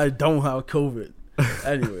I don't have COVID.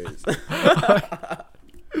 Anyways.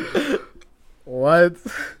 What?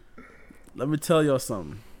 Let me tell y'all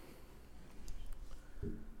something.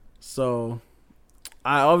 So,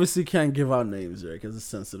 I obviously can't give out names here because it's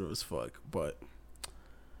sensitive as fuck. But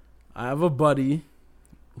I have a buddy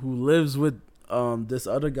who lives with this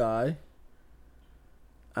other guy,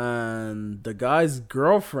 and the guy's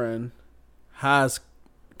girlfriend has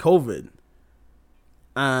COVID,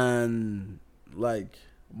 and like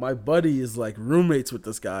my buddy is like roommates with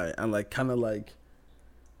this guy, and like kind of like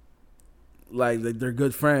they're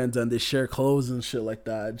good friends and they share clothes and shit like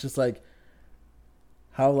that. Just like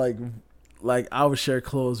how like I would share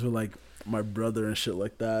clothes with like my brother and shit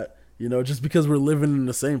like that, you know, just because we're living in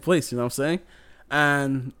the same place, you know what I'm saying?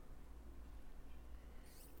 And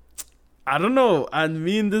I don't know, and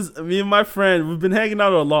me and my friend, we've been hanging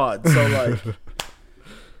out a lot, so like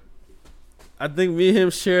I think me and him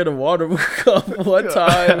shared a water cup one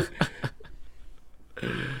time.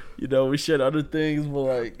 You know, we shared other things, but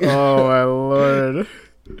like... Oh, my Lord.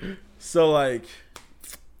 So, like,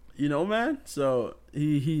 you know, man? So,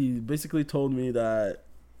 he basically told me that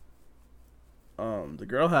the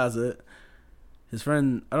girl has it. His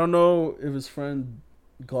friend... I don't know if his friend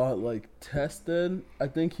got, like, tested. I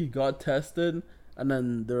think he got tested. And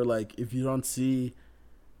then they're like, if you don't see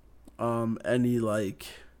any, like...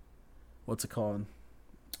 What's it called?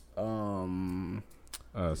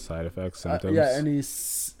 Side effects, symptoms.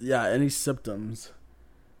 Any symptoms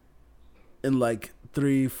in like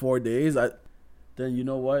 3-4 days. Then you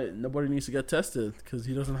know what? Nobody needs to get tested because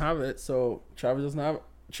he doesn't have it. So Travis doesn't have it.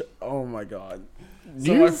 Oh my god!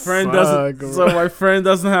 So my friend doesn't. So my friend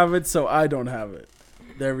doesn't have it. So I don't have it.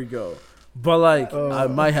 There we go. But like I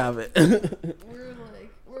might have it. We're staying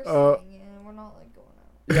in. We're not like going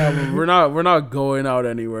out. Yeah, but we're not going out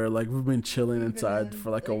anywhere. Like we've been chilling inside for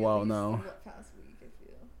like a while now.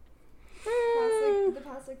 The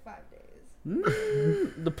past like 5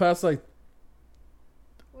 days. The past like.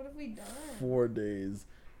 What have we done? 4 days.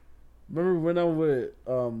 Remember when I with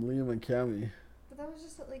Liam and Cammy? But that was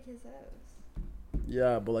just at like his house.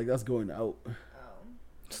 Yeah, but like that's going out. Oh.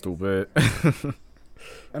 Stupid.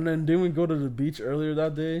 And then didn't we go to the beach earlier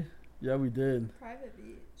that day? Yeah, we did. Private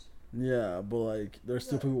beach. Yeah, but like there's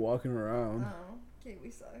still people walking around. Oh, okay, we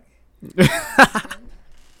suck.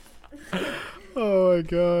 Oh my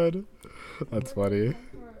god, that's funny.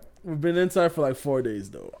 We've been inside for like 4 days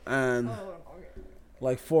though, and Oh, okay.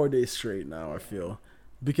 like 4 days straight now. I feel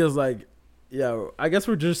because like, yeah, I guess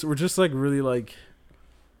we're just like really like.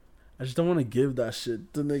 I just don't want to give that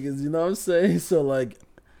shit to niggas. You know what I'm saying? So like,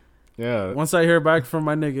 Yeah, once I hear back from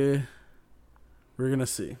my nigga, we're gonna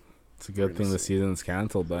see. it's a good thing the see. season's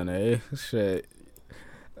canceled then, eh? Shit.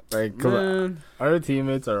 Like, 'cause Man, our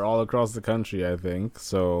teammates are all across the country, I think,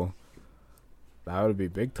 so that would be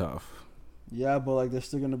big tough. yeah, but like they're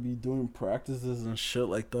still gonna be doing practices and shit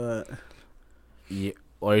like that. Yeah.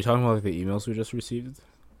 Are you talking about like the emails we just received?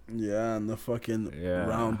 Yeah, and the fucking Yeah.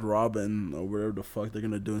 round robin or whatever the fuck they're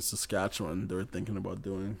gonna do in Saskatchewan. They were thinking about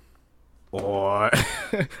doing. Or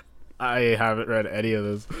I haven't read any of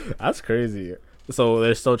this. That's crazy. So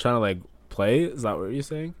they're still trying to like play? Is that what you're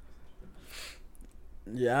saying?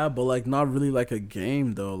 Yeah, but like not really like a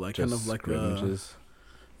game though. Like Just kind of like a scrimmages?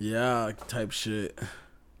 yeah like type shit.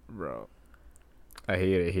 Bro, I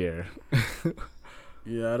hate it here.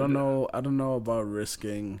 Yeah, I don't know. I don't know about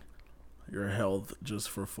risking your health just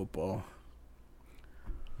for football.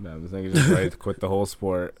 Man, this nigga just ready to quit the whole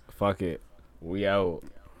sport. Fuck it. We out.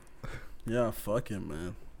 Yeah, fuck it,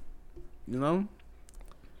 man. You know,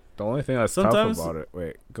 The only thing that's Sometimes- tough about it.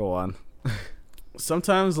 Wait, go on.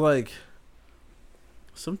 sometimes like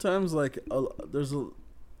there's a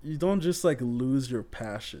you don't just like lose your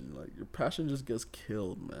passion. Like your passion just gets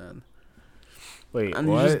killed, man. Wait, And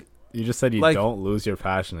you what? just- You just said you like- don't lose your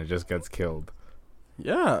passion. It just gets killed.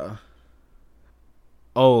 Yeah.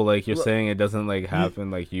 Oh, like you're Look, saying it doesn't like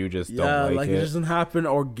happen. Like you just Yeah, don't like it it. doesn't happen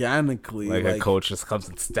organically. Like a coach just comes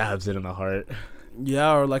and stabs it in the heart.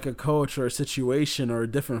 Yeah, or like a coach or a situation or a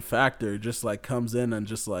different factor just like comes in and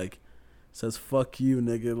just like says "fuck you,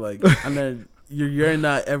 nigga," like, and then you're hearing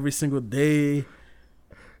that every single day,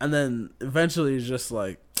 and then eventually it's just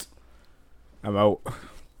like I'm out.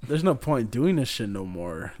 there's no point doing this shit no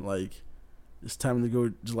more. Like it's time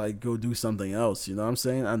to go do something else. You know what I'm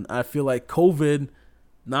saying? And I feel like COVID.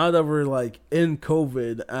 Now that we're like in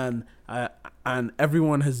COVID and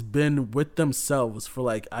everyone has been with themselves for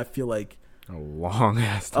like I feel like A long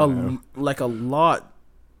ass time. a lot.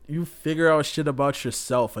 You figure out shit about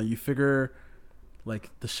yourself and you figure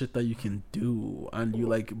like the shit that you can do and you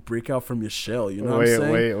like break out from your shell. You know what I'm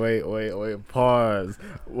saying? Wait. Pause.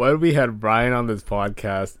 When we had Brian on this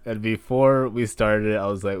podcast, and before we started, I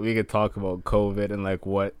was like, we could talk about COVID and like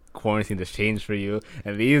what quarantine has changed for you.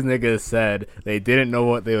 And these niggas said they didn't know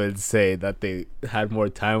what they would say, that they had more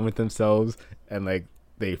time with themselves and like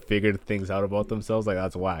they figured things out about themselves. Like,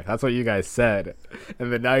 that's whack. That's what you guys said.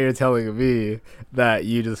 And then now you're telling me that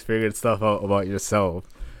you just figured stuff out about yourself.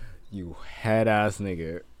 You head ass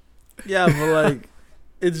nigga. Yeah, but like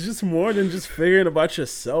it's just more than just figuring about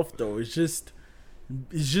yourself though. It's just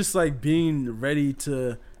like being ready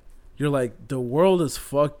to you're like the world is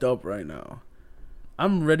fucked up right now.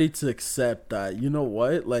 I'm ready to accept that, you know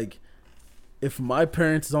what? Like if my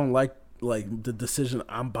parents don't like the decision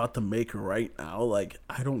I'm about to make right now, like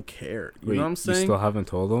I don't care. You Wait, know what I'm saying? You still haven't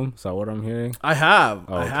told them? Is that what I'm hearing? I have.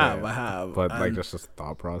 Oh, I okay. have. But like And, just a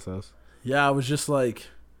thought process. yeah, I was just like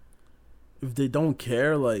if they don't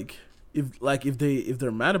care, like if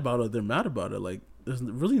they're mad about it, they're mad about it. Like there's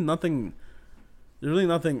really nothing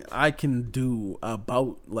I can do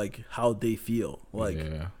about like how they feel. Like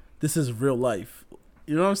Yeah. this is real life.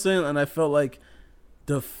 You know what I'm saying? And I felt like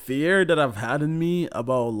the fear that I've had in me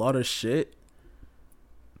about a lot of shit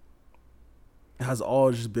has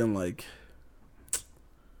all just been like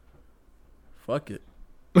fuck it.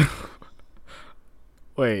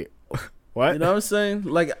 Wait, what? You know what I'm saying?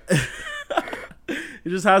 Like it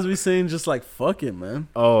just has me saying just like fuck it, man.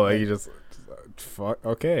 Oh, you just fuck.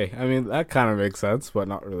 Okay, I mean that kind of makes sense, but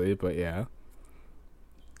not really. But yeah,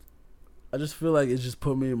 I just feel like it just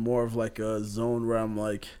put me in more of like a zone where I'm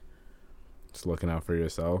like, just looking out for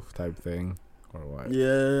yourself type thing, or what?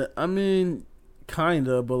 yeah, I mean,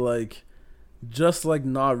 kinda, but like, just like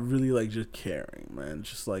not really like just caring, man.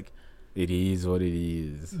 Just like It is what it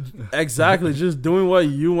is. exactly, just doing what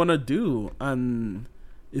you want to do, and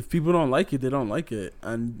if people don't like it, they don't like it,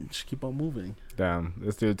 and just keep on moving. Damn,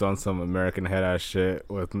 this dude's on some American head ass shit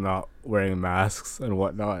with not wearing masks and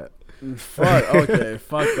whatnot. Fuck. Okay,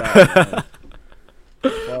 fuck that.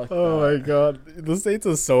 Man. Fuck Oh that. my god, the States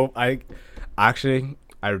is so. I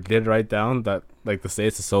did write down that like the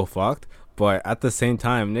States is so fucked, but at the same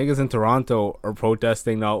time, niggas in Toronto are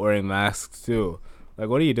protesting not wearing masks too. Like,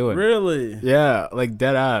 what are you doing? Really? Yeah, like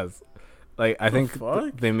dead ass. Like I think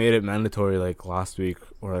fuck? they made it mandatory like last week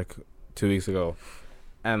or like 2 weeks ago,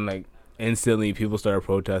 and like instantly people started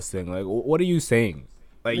protesting. Like, what are you saying?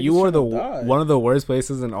 Like, Niggas you were tryna die. one of the worst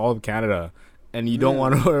places in all of Canada, and you don't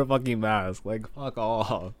want to wear a fucking mask. Like, fuck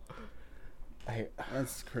off.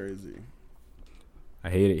 That's crazy. I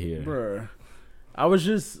hate it here. Bruh.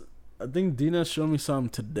 I think Dina showed me something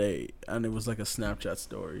today, and it was like a Snapchat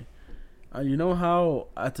story. You know how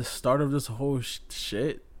at the start of this whole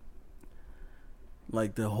shit,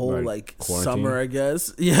 like the whole like summer, I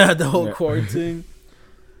guess, yeah, the whole quarantine,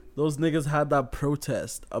 those niggas had that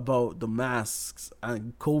protest about the masks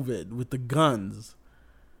and COVID with the guns,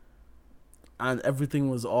 and everything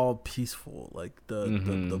was all peaceful. Like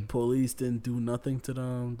the police didn't do nothing to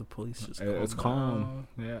them. The police just it's calm.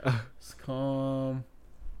 Yeah, it's calm.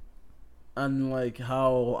 And like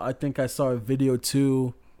how I think I saw a video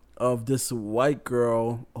too of this white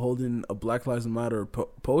girl holding a Black Lives Matter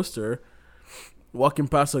poster, walking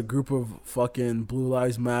past a group of fucking Blue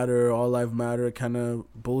Lives Matter, All Lives Matter kind of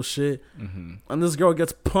bullshit, and this girl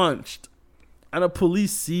gets punched, and the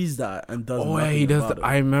police sees that and does. Oh yeah, he does.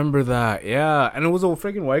 I remember that. Yeah, and it was a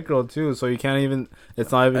freaking white girl too, so you can't even.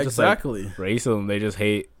 It's not even just like racism. They just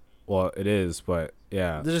hate. Well, it is, but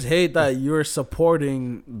yeah, they just hate that you're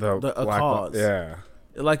supporting a cause. Yeah,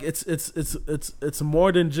 like it's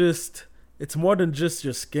more than just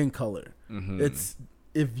your skin color. It's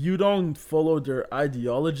if you don't follow their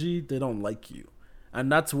ideology, they don't like you, and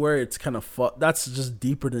that's where it's kind of that's just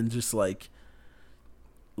deeper than just like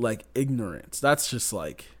ignorance. That's just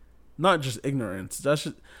like not just ignorance. That's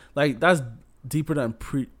just like that's deeper than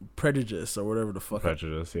prejudice or whatever the fuck.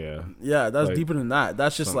 Prejudice, yeah. Yeah, that's like, deeper than that.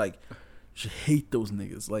 That's just like you hate those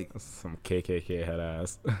niggas. Like some KKK head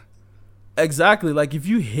ass. Exactly. Like if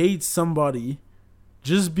you hate somebody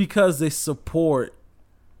just because they support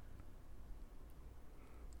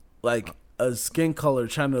like a skin color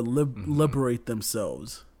trying to liberate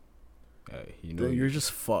themselves, you're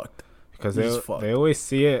just fucked. Because they always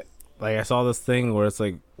see it. Like I saw this thing where it's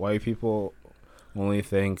like white people only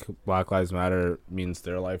think Black Lives Matter means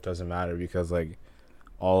their life doesn't matter because like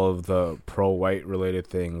all of the pro-white related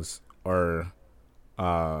things are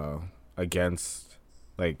against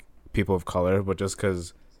like people of color, but just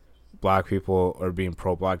because black people are being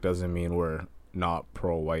pro-black doesn't mean we're not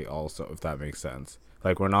pro-white also, if that makes sense.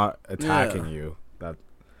 Like we're not attacking you,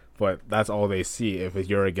 but that's all they see. If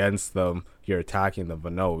you're against them, you're attacking them.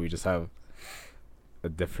 But no, we just have a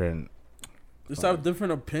different have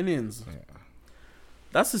different opinions. Yeah.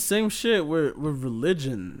 That's the same shit with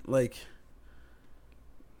religion. Like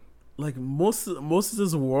most of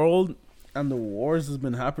this world and the wars that's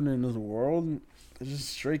been happening in this world, it just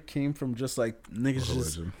straight came from just like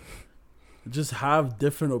niggas just have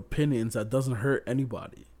different opinions that doesn't hurt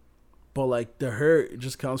anybody. But like the hurt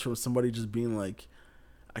just comes from somebody just being like,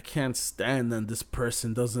 I can't stand that this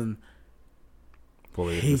person doesn't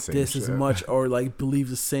hate this as much or like believe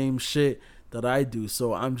the same shit that I do,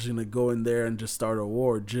 so I'm just gonna go in there and just start a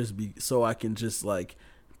war so I can just like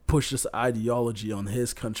push this ideology on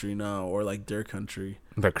his country now or like their country.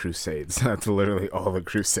 The Crusades. That's literally all the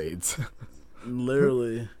Crusades.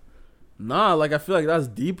 Literally. Nah, like I feel like that's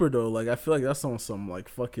deeper though. Like I feel like that's on some like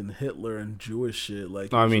fucking Hitler and Jewish shit.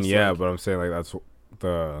 Like no, I mean yeah, like, but I'm saying like that's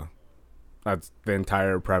the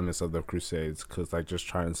entire premise of the Crusades, because like just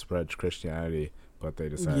trying to spread Christianity, but they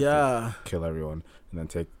decided to kill everyone and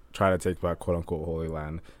then try to take back quote unquote Holy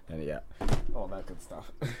Land and all that good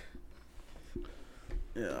stuff.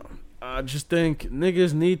 Yeah, I just think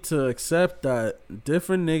niggas need to accept that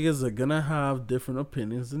different niggas are gonna have different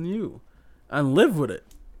opinions than you, and live with it.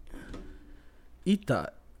 Eat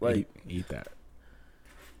that, like eat that.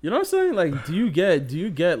 You know what I'm saying? Like, do you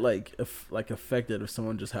get like affected if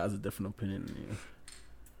someone just has a different opinion than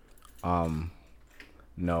you?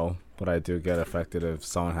 No, but I do get affected if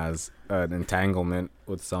someone has an entanglement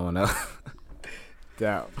with someone else.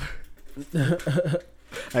 Damn.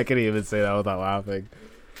 I couldn't even say that without laughing.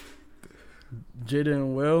 Jaden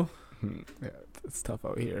and Will. Yeah, it's tough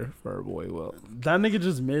out here for our boy Will. That nigga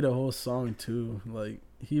just made a whole song too. Like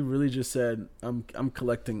he really just said, "I'm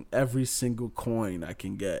collecting every single coin I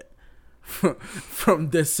can get from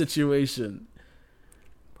this situation."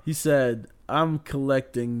 He said, "I'm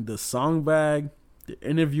collecting the song bag, the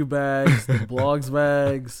interview bags, the blogs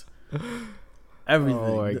bags, everything.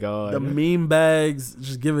 Oh my god, the meme bags.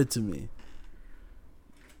 Just give it to me."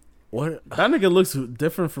 What? That nigga looks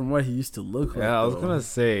different from what he used to look like. Yeah, I was gonna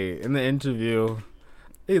say in the interview,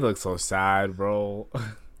 he looks so sad, bro.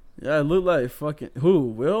 Yeah, it looked like fucking who?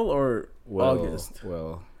 Will or August?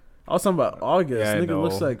 Will. I was talking about August. Yeah, nigga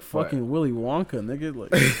looks like fucking Willy Wonka. Nigga,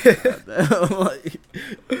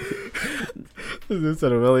 This is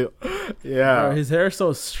really, yeah. Bro, his hair's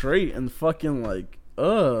so straight and fucking like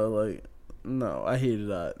no, I hated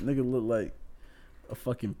that. Nigga looked like a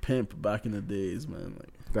fucking pimp back in the days, man.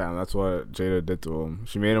 Like, damn, that's what Jada did to him.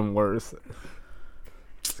 She made him worse.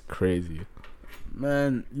 It's crazy.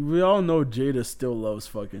 Man, we all know Jada still loves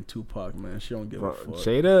fucking Tupac, man. She don't give a fuck.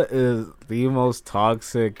 Jada is the most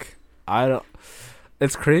toxic.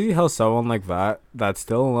 It's crazy how someone like that's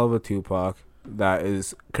still in love with Tupac, that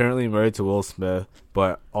is currently married to Will Smith,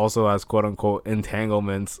 but also has quote unquote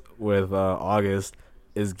entanglements with August,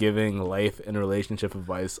 is giving life and relationship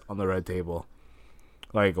advice on the red table.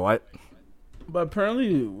 Like, what? But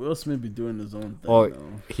apparently Will Smith be doing his own thing. Well,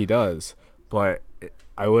 though. He does, but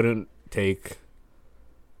I wouldn't take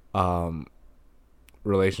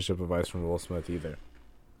relationship advice from Will Smith either.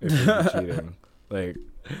 If he's cheating, like,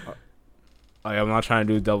 I'm not trying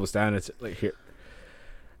to do double standards like here.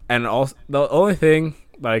 And also, the only thing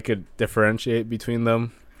that I could differentiate between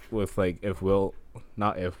them with, like,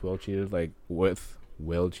 not if Will cheated, like with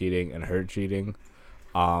Will cheating and her cheating,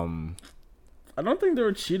 I don't think they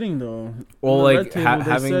were cheating though. Well, like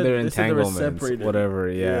having their entanglements, whatever.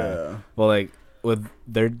 Yeah. Well, like with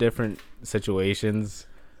their different situations.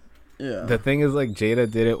 Yeah. The thing is, like, Jada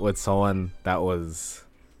did it with someone that was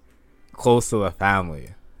close to the family,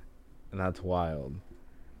 and that's wild.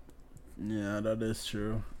 Yeah, that is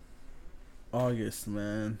true. August,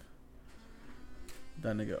 man.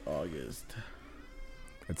 That nigga August.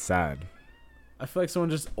 It's sad. I feel like someone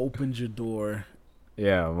just opened your door.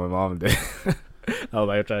 Yeah, my mom did. I was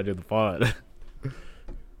like trying to do the pod.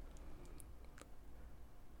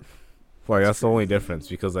 Well, that's the only difference,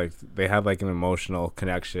 because like they have like an emotional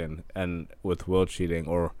connection, and with Will cheating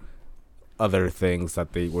or other things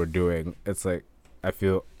that they were doing, it's like I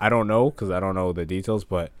don't know because I don't know the details,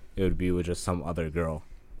 but it would be with just some other girl,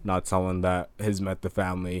 not someone that has met the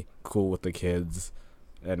family, cool with the kids,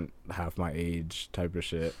 and half my age type of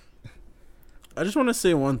shit. I just want to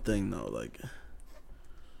say one thing though, like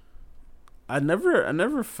I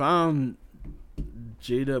never found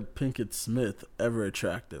Jada Pinkett Smith ever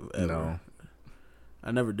attractive ever. No,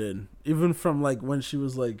 I never did. Even from like when she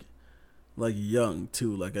was like young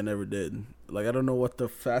too. Like I never did. Like I don't know what the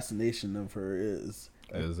fascination of her is.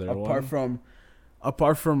 Is there apart from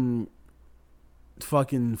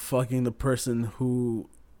fucking the person who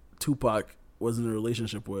Tupac was in a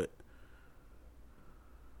relationship with.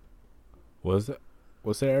 Was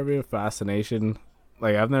there ever a fascination?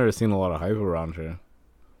 Like, I've never seen a lot of hype around her.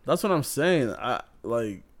 That's what I'm saying.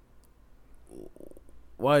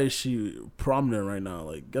 Why is she prominent right now?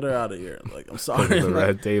 Like, get her out of here. Like, I'm sorry. The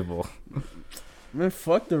red table. Man,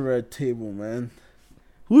 fuck the red table, man.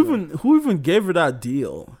 Who even gave her that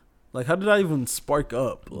deal? Like, how did that even spark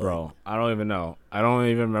up? Like, bro, I don't even know. I don't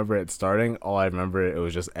even remember it starting. All I remember, it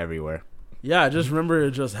was just everywhere. Yeah, I just remember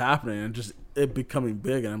it just happening and just it becoming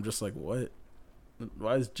big, and I'm just like, what?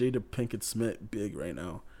 Why is Jada Pinkett Smith big right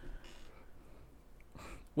now?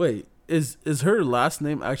 Wait, is her last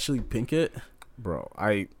name actually Pinkett? Bro,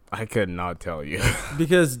 I could not tell you.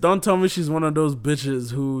 Because don't tell me she's one of those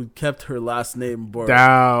bitches who kept her last name Borg.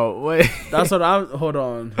 Down, wait. That's what I'm. Hold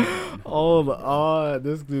on. Hold on.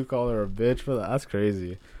 This dude called her a bitch for that. That's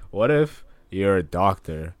crazy. What if you're a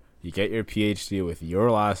doctor, you get your PhD with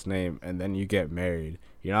your last name, and then you get married?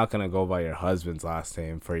 You're not gonna go by your husband's last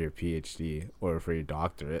name for your PhD or for your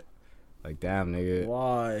doctorate. Like, damn, nigga.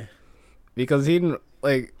 Why? Because he didn't,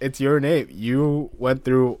 like, it's your name. You went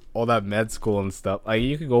through all that med school and stuff. Like,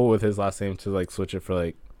 you could go with his last name to, like, switch it for,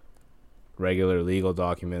 like, regular legal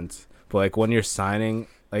documents. But, like, when you're signing,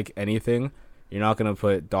 like, anything, you're not gonna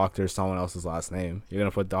put doctor someone else's last name. You're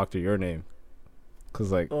gonna put doctor your name. Because,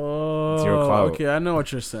 like, it's your clout. Okay, I know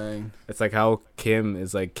what you're saying. It's like how Kim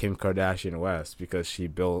is, like, Kim Kardashian West, because she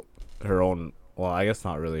built her own, well, I guess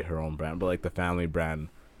not really her own brand, but, like, the family brand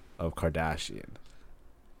of Kardashian.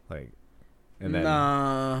 Like, and then...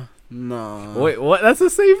 Nah. Wait, what? That's the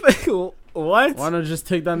same thing? What? Why not just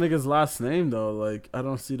take that nigga's last name, though? Like, I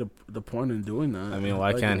don't see the point in doing that. I mean,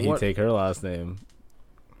 why can't he take her last name?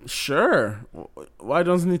 Sure. Why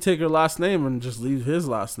doesn't he take her last name and just leave his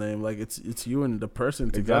last name? Like, it's you and the person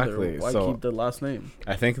together. Exactly. Why So, keep the last name?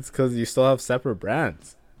 I think it's because you still have separate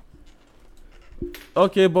brands.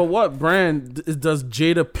 Okay, but what brand does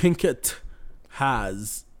Jada Pinkett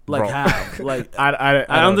has? Like, Bro. have? Like, I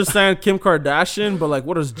I understand Kim Kardashian, but, like,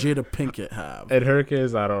 what does Jada Pinkett have? In her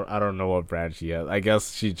case, I don't know what brand she has. I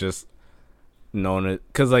guess she just known it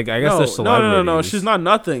because, like, I guess they're celebrities. No. She's not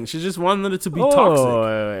nothing. She just wanted it to be toxic.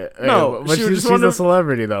 Wait. No, but she's a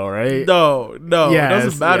celebrity, though, right? No. Yes, it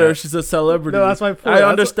doesn't matter yeah. if she's a celebrity. No, that's my point. I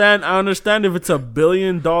understand if it's $1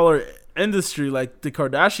 billion industry like the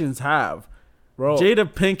Kardashians have, bro.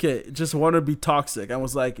 Jada Pinkett just wanted to be toxic. I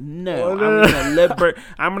was like, no, Oh,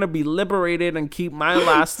 I'm gonna be liberated and keep my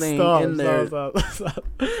last name in there. Stop.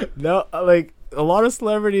 No, like a lot of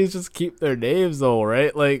celebrities just keep their names though,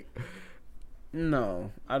 right? Like,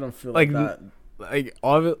 no, I don't feel like that. Like,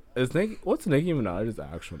 what's Nicki Minaj's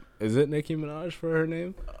actual? Is it Nicki Minaj for her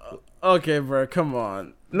name? Okay, bro, come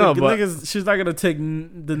on. No, the but niggas, she's not gonna take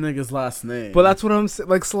the nigga's last name. But that's what I'm saying.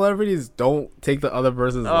 Like, celebrities don't take the other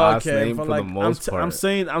person's last name for like, the most part. I'm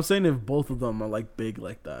saying if both of them are like big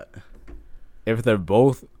like that. If they're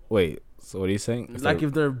both, wait. So what are you saying?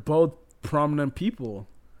 If they're both prominent people,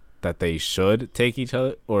 that they should take each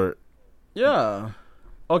other, or yeah.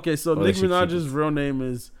 Okay, so or Nicki Minaj's real name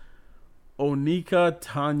is Onika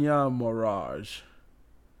Tanya Moraj.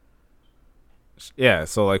 Yeah,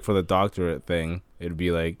 so like for the doctorate thing, it'd be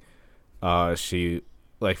like, she,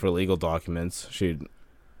 like for legal documents, she'd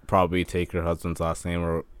probably take her husband's last name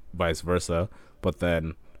or vice versa. But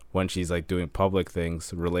then when she's like doing public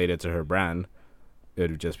things related to her brand, it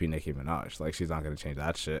would just be Nicki Minaj. Like, she's not gonna change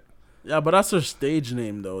that shit. Yeah, but that's her stage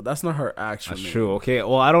name though. That's not her actual name. That's true. Okay,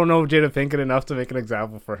 well, I don't know Jada Pinkett enough to make an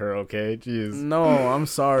example for her. Okay, jeez. No, I'm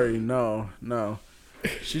sorry. No.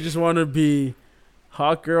 She just want to be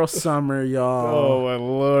hot girl summer, y'all. Oh my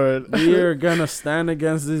lord. We're gonna stand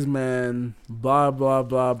against this man. Blah blah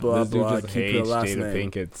blah blah This dude blah. just Keep her hates last Jada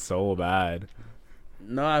name. Pinkett so bad.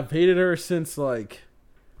 No, I've hated her since like.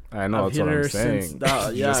 I know, I've that's what hated I'm her saying.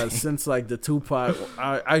 since since like the Tupac.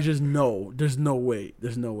 I just know. There's no way.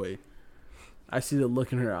 I see the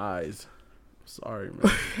look in her eyes. Sorry,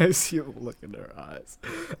 man. I see the look in her eyes.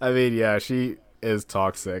 I mean, yeah, she is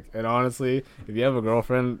toxic. And honestly, if you have a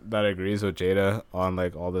girlfriend that agrees with Jada on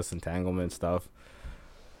like all this entanglement stuff,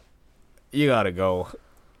 you gotta go.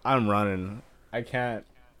 I'm running. I can't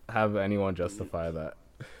have anyone justify that.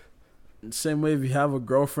 Same way if you have a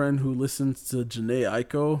girlfriend who listens to Janae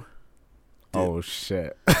Aiko. Oh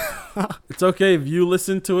shit. It's okay if you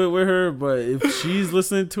listen to it with her, but if she's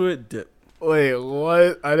listening to it, dip. Wait,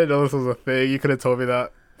 what? I didn't know this was a thing. You could have told me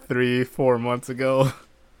that 3-4 months ago.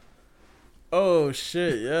 Oh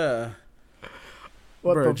shit, yeah.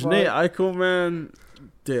 What Bro, the Janae fuck? Aiko, man,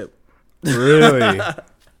 dip. Really?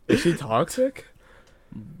 Is she toxic?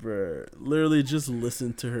 Bro, literally just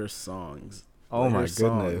listen to her songs. Oh Like, my her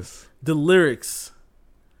songs. goodness. The lyrics.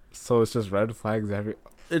 So it's just red flags every...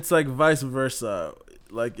 It's like vice versa.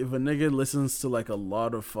 Like if a nigga listens to like a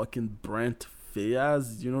lot of fucking Brent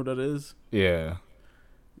Fayaz, you know what that is? Yeah.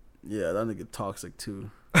 Yeah, that nigga toxic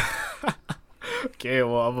too. Okay,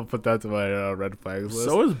 well, I'm gonna put that to my red flags list.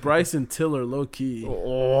 So is Bryson Tiller, low key.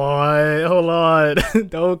 What? Hold on.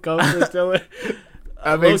 Don't come for Tiller.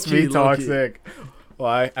 That makes me toxic. Well,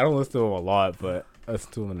 I don't listen to him a lot, but I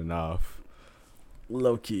listen to him enough.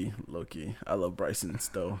 Low key. I love Bryson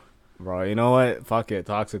still. Bro, you know what? Fuck it.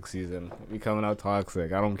 Toxic season. We coming out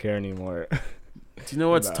toxic. I don't care anymore. Do you know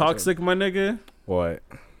what's toxic, my nigga? What?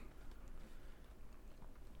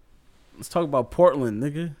 Let's talk about Portland,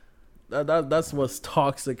 nigga. That's what's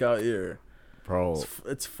toxic out here. Bro.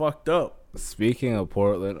 It's fucked up. Speaking of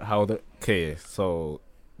Portland, okay, so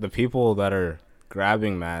the people that are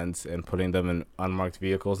grabbing mans and putting them in unmarked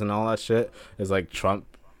vehicles and all that shit is like Trump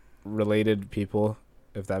related people,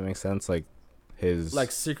 if that makes sense. Like his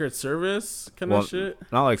like Secret Service kind of shit.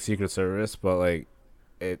 Not like Secret Service, but like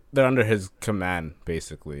they're under his command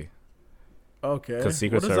basically. Okay. Because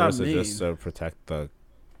Secret Service is just to protect the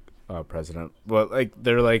president, but like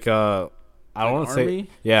they're like I don't want to say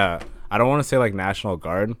I don't want to say like National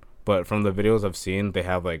Guard, but from the videos I've seen, they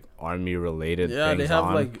have like army related things they have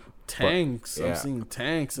on, like tanks. But, yeah. I'm seeing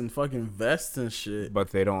tanks and fucking vests and shit.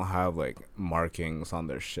 But they don't have like markings on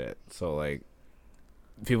their shit. So like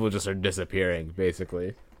people just are disappearing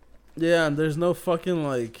basically. Yeah, and there's no fucking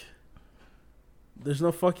like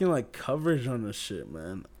coverage on this shit,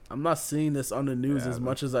 man. I'm not seeing this on the news as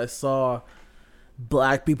much as I saw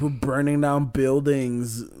black people burning down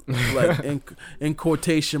buildings, like in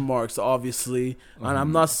quotation marks, obviously. And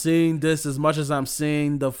I'm not seeing this as much as I'm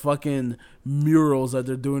seeing the fucking murals that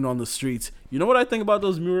they're doing on the streets. You know what I think about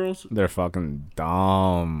those murals? They're fucking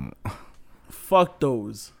dumb. Fuck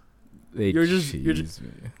those.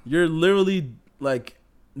 You're literally like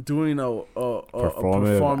doing a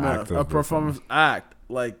performance act.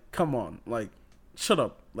 Like, come on, like, shut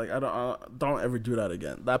up. Like, I don't ever do that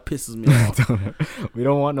again. That pisses me off. We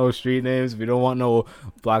don't want no street names. We don't want no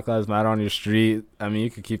Black Lives Matter on your street. I mean, you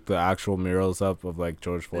could keep the actual murals up of like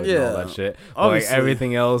George Floyd and all that shit. But like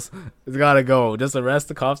everything else, it's gotta go. Just arrest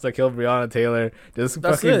the cops that killed Breonna Taylor. Just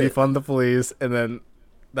fucking defund the police, and then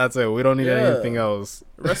that's it. We don't need anything else.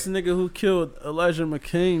 Arrest the nigga who killed Elijah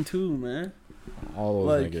McCain too, man. All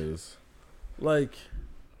those niggas. Like,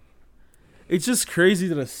 it's just crazy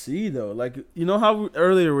to see though. Like, you know how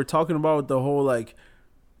earlier we're talking about the whole like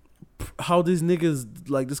how these niggas,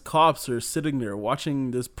 like these cops are sitting there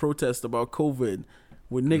watching this protest about COVID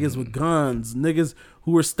with niggas with guns, niggas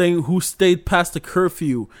who stayed past the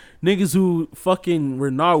curfew, niggas who fucking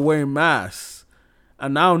were not wearing masks,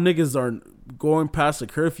 and now niggas are going past the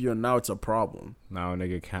curfew and now it's a problem. Now a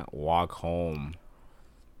nigga can't walk home.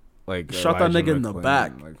 Like, shot that nigga in the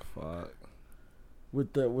back. Like, fuck.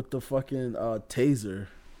 With the fucking taser.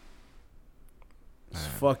 It's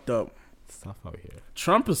fucked up. It's tough out here.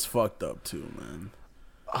 Trump is fucked up too, man.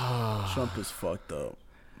 Trump is fucked up.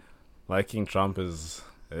 Liking Trump it's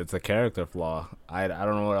a character flaw. I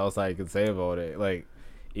don't know what else I could say about it. Like,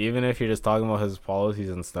 even if you're just talking about his policies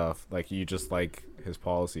and stuff, like, you just like his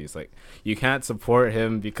policies. Like, you can't support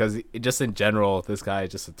him because just in general, this guy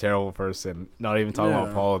is just a terrible person. Not even talking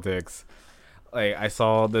about politics. Like, I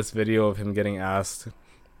saw this video of him getting asked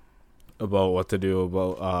about what to do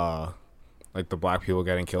about like the black people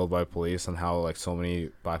getting killed by police and how like so many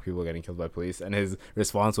black people getting killed by police, and his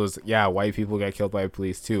response was, yeah, white people get killed by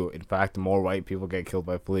police too. In fact, more white people get killed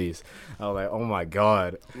by police. I was like, oh my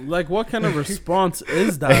god, like, what kind of response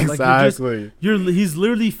is that? Exactly. Like, he's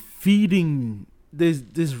literally feeding these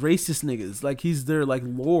racist niggas. Like, he's their like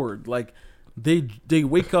lord. Like, they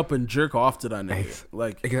wake up and jerk off to that nigga.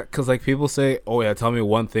 Like, because like people say, oh yeah, tell me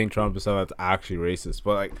one thing Trump has said that's actually racist,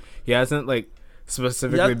 but like he hasn't like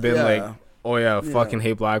specifically been like, oh yeah, fucking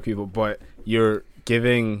hate black people, but you're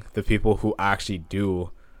giving the people who actually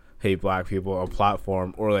do hate black people a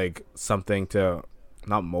platform or like something to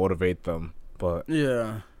not motivate them, but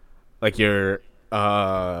like you're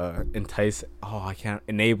enabling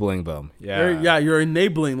them. You're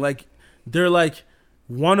enabling. Like, they're like,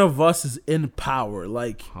 one of us is in power,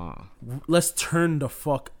 like, let's turn the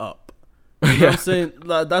fuck up. You know what I'm saying?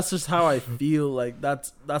 That's just how I feel. Like,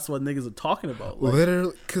 that's what niggas are talking about. Like,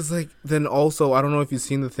 literally, because like, then also, I don't know if you've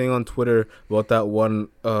seen the thing on Twitter about that one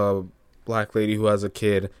black lady who has a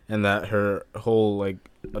kid, and that her whole like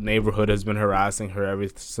neighborhood has been harassing her ever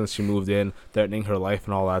since she moved in, threatening her life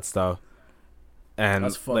and all that stuff. And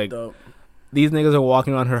that's fucked like, up. These niggas are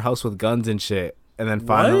walking around her house with guns and shit. And then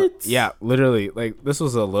finally, literally, like, this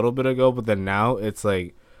was a little bit ago, but then now it's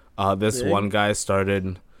like this one guy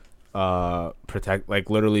started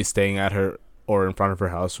literally staying at her or in front of her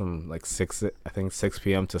house from like 6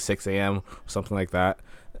 p.m. to 6 a.m. or something like that.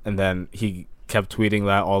 And then he kept tweeting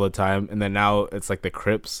that all the time. And then now it's like the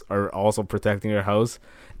Crips are also protecting her house.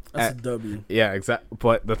 That's a W. Yeah, exactly.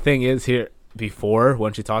 But the thing is here, before,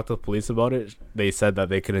 when she talked to the police about it, they said that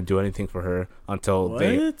they couldn't do anything for her until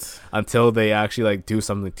they actually like do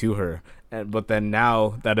something to her. But then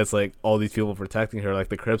now that it's like all these people protecting her, like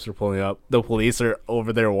the Crips are pulling up, the police are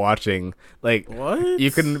over there watching. Like, what?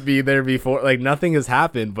 You couldn't be there before. Like, nothing has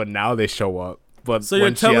happened, but now they show up. But so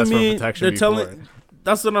you're telling me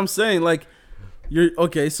that's what I'm saying. Like,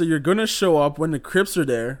 so you're gonna show up when the Crips are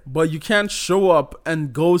there, but you can't show up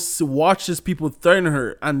and go watch these people threaten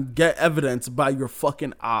her and get evidence by your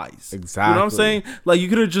fucking eyes. Exactly. You know what I'm saying? Like, you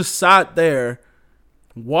could have just sat there,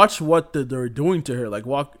 watch what they're doing to her. Like,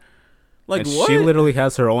 walk. Like, and what? She literally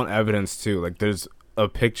has her own evidence too. Like, there's a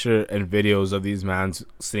picture and videos of these mans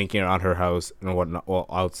sneaking around her house and whatnot, well,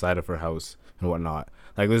 outside of her house and whatnot.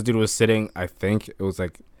 Like, this dude was sitting, I think it was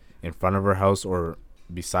like in front of her house or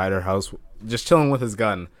beside her house, just chilling with his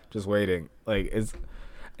gun, just waiting. Like,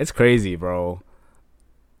 it's crazy, bro.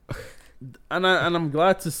 And I'm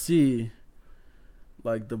glad to see,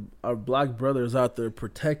 like, our black brothers out there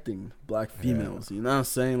protecting black females. You know what I'm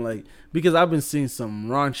saying? Like, because I've been seeing some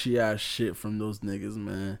raunchy ass shit from those niggas,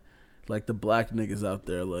 man. Like, the black niggas out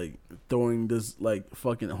there, like, throwing this, like,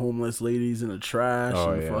 fucking homeless ladies in the trash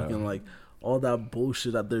fucking, like, all that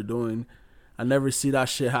bullshit that they're doing. I never see that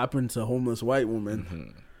shit happen to homeless white women. Mm-hmm.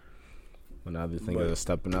 Well, now these niggas are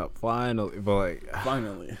stepping up. Finally. But, like,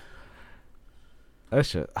 finally. That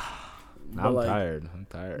shit. I'm like, tired.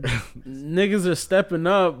 Niggas are stepping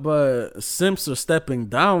up, but simps are stepping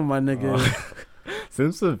down, my nigga.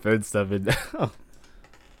 Simps have been stepping down.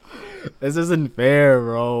 This isn't fair,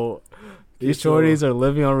 bro. These shorties are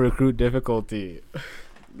living on recruit difficulty.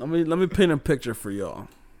 Let me paint a picture for y'all.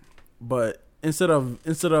 But instead of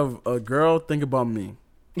a girl, think about me.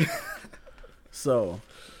 So,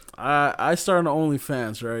 I started an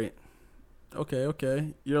OnlyFans, right?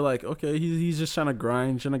 Okay. You're like, okay, he's just trying to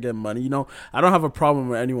grind, trying to get money. You know, I don't have a problem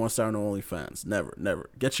with anyone starting an OnlyFans. Never.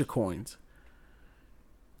 Get your coins.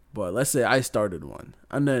 But let's say I started one,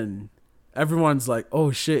 and then everyone's like,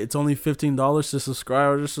 oh shit, it's only $15 to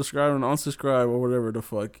subscribe, or just subscribe and unsubscribe, or whatever the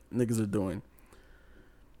fuck niggas are doing.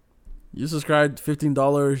 You subscribe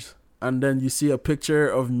 $15, and then you see a picture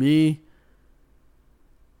of me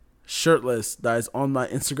shirtless that is on my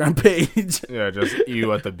Instagram page. Yeah, just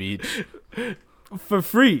you at the beach for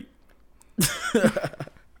free.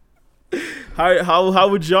 How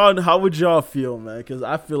would y'all feel, man? Because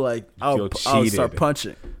I feel like I'll start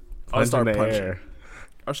punching. I'll start punching.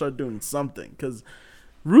 I'll start doing something. Because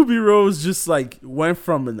Ruby Rose just like went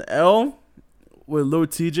from an L with Lil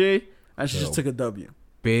TJ, and she just took a W.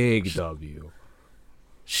 Big W.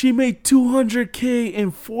 She made $200K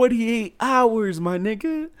in 48 hours, my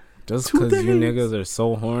nigga. Just because you niggas are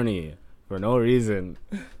so horny for no reason.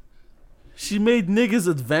 She made niggas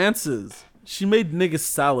advances. She made niggas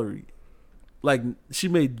salary. Like, she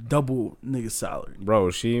made double niggas salary.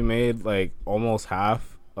 Bro, she made like almost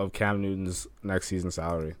half of Cam Newton's next season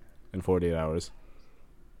salary in 48 hours.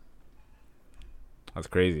 That's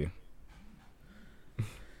crazy.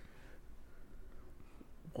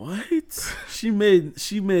 What? She made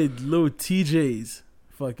Lil TJ's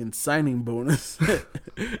fucking signing bonus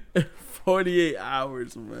 48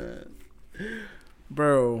 hours, man.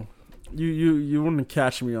 Bro, you wouldn't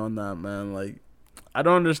catch me on that, man. Like, I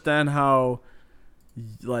don't understand how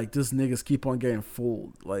like this niggas keep on getting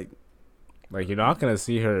fooled. Like you're not gonna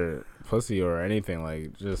see her pussy or anything.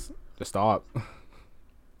 Like, just stop.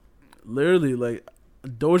 Literally, like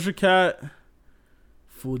Doja Cat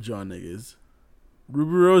fooled y'all niggas.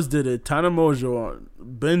 Ruby Rose did it. Tana Mojo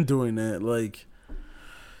been doing it. Like,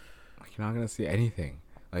 you're not gonna see anything.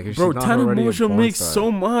 Like, if bro, she's not Tana already Mojo makes so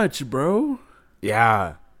much, bro.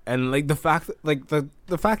 Yeah, and like the fact that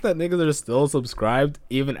the fact that niggas are still subscribed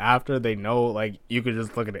even after they know, like, you could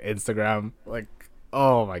just look at Instagram. Like,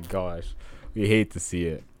 oh my gosh, we hate to see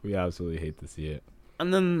it. We absolutely hate to see it.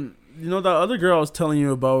 And then, you know, that other girl I was telling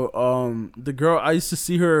you about, the girl I used to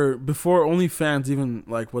see her before OnlyFans even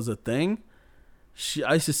like was a thing.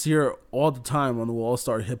 I used to see her all the time on the All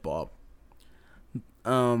Star Hip Hop.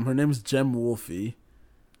 Her name is Jem Wolfie.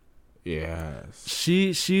 Yes.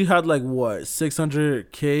 She had like what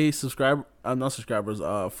 600K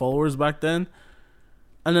followers back then.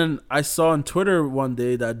 And then I saw on Twitter one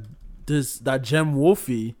day that Jem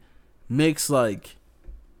Wolfie makes like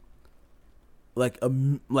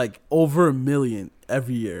over $1 million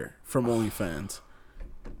every year from OnlyFans.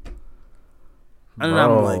 And then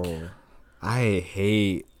I'm like, I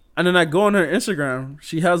hate. And then I go on her Instagram.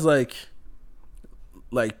 She has like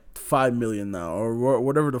 5 million now, or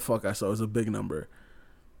whatever the fuck I saw. It was a big number.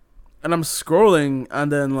 And I'm scrolling,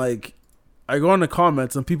 and then like I go in the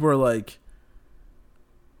comments, and people are like,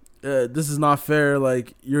 "This is not fair.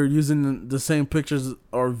 Like, you're using the same pictures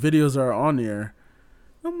or videos that are on here."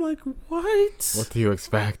 I'm like, what? What do you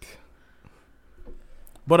expect?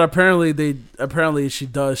 But apparently she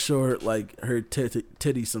does show her like her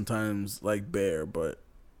titty sometimes, like bare. But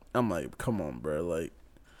I'm like, come on, bro. Like,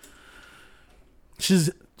 she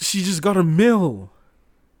just got $1 million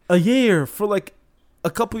a year for like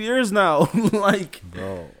a couple years now. Like,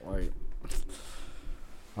 bro, like,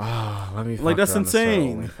 let me like, that's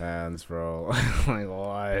insane. OnlyFans, bro. Like,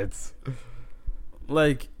 what?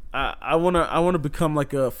 Like, I wanna become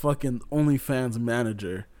like a fucking OnlyFans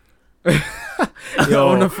manager. I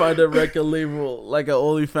wanna find a record label, like an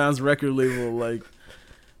OnlyFans record label, like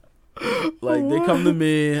they come to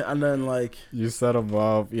me, and then like you set them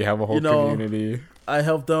up, you have a whole community. I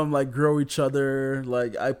help them like grow each other.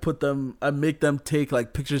 Like, I make them take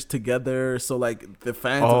like pictures together, so like the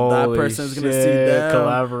fans of that person is gonna see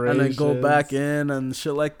them, and then go back in and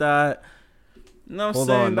shit like that. You know what I'm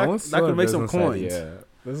saying? That could make some coins. Yeah,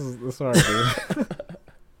 this is what I do.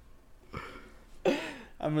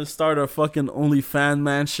 I'm gonna start a fucking OnlyFans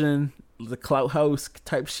mansion, the clout house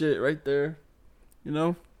type shit right there. You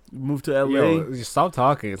know, move to LA. Yo, stop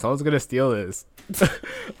talking. Someone's gonna steal this.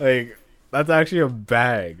 Like, that's actually a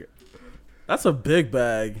bag. That's a big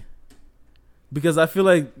bag. Because I feel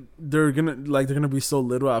like they're gonna be so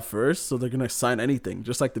little at first, so they're gonna sign anything,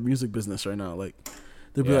 just like the music business right now. Like,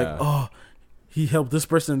 they'll be like, oh, he helped this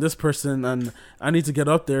person, and I need to get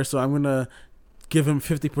up there, so I'm gonna give him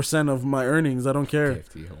 50% of my earnings. I don't care.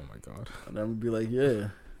 50. Oh my god. And I would be like, yeah,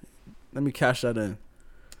 let me cash that in.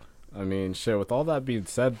 I mean, shit. With all that being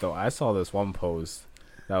said, though, I saw this one post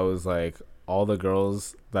that was like all the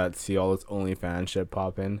girls that see all this OnlyFans shit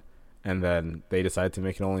pop in, and then they decide to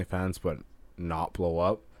make an OnlyFans but not blow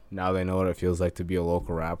up. Now they know what it feels like to be a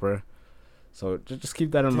local rapper. So just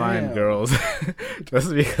keep that in mind, girls.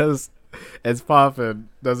 Just because it's popping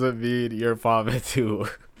doesn't mean you're popping too.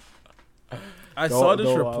 I saw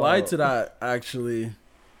this reply to that actually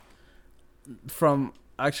from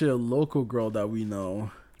a local girl that we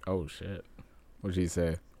know. Oh shit. What'd she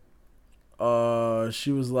say?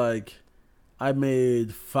 She was like, I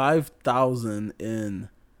made 5,000 in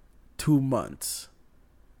 2 months.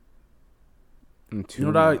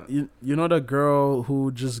 You know the girl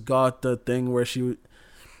who just got the thing where she,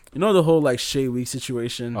 the whole like Shay Week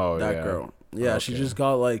situation. Oh, that yeah. girl. Yeah, Okay. she just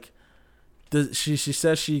got like, she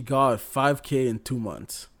said she got 5K in 2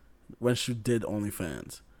 months when she did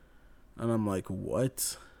OnlyFans, and I'm like,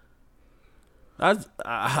 what?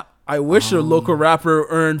 I wish a local rapper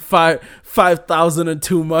earned 5,000 in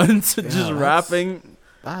 2 months just rapping.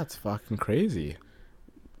 That's fucking crazy.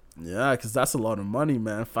 Yeah, because that's a lot of money,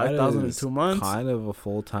 man. 5,000 in 2 months. Kind of a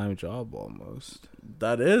full-time job almost.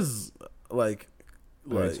 That is like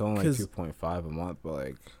It's only like 2.5 a month, but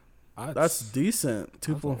like that's decent.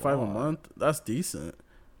 2.5 a month. That's decent.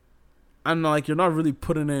 And like you're not really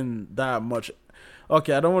putting in that much.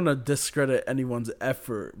 Okay, I don't want to discredit anyone's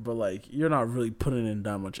effort, but like you're not really putting in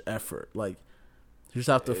that much effort. Like you just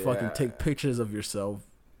have to fucking take pictures of yourself.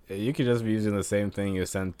 Yeah, you could just be using the same thing you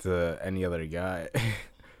sent to any other guy.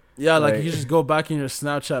 Yeah, like you just go back in your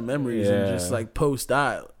Snapchat memories and just like post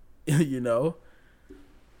that,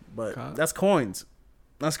 But that's coins.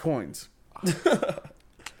 That's coins.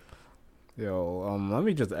 Yo, let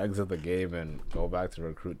me just exit the game and go back to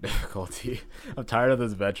recruit difficulty. I'm tired of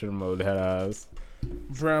this veteran mode head ass.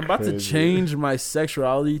 Bro, I'm about to change my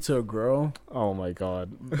sexuality to a girl. Oh my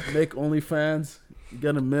god. Make OnlyFans,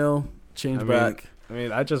 get a mill, change back. I mean,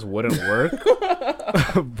 that just wouldn't work.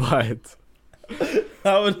 But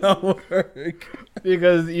that would not work.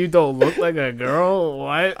 Because you don't look like a girl?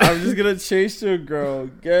 What? I'm just gonna change to a girl,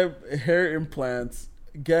 get hair implants,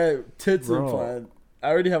 get tits implant. I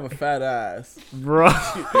already have a fat ass. Bro.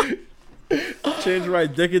 Change my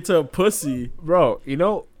dick into a pussy. Bro, you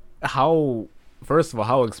know how, first of all,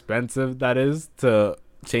 how expensive that is to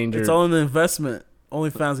change It's all an investment.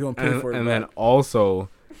 OnlyFans gonna pay for it. And then also,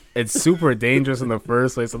 it's super dangerous in the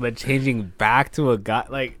first place. And then changing back to a guy,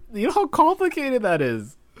 like, you know how complicated that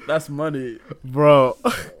is? That's money. Bro,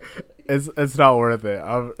 it's not worth it.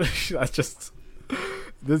 That's just,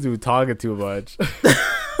 this dude talking too much.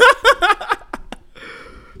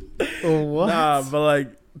 What? Nah, but like,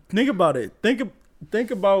 think about it.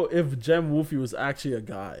 Think about if Jem Wolfie was actually a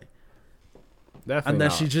guy.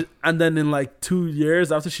 Definitely. And then in like 2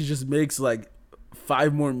 years after she just makes like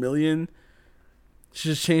 5 more million, she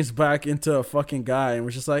just changed back into a fucking guy and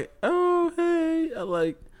was just like, oh hey,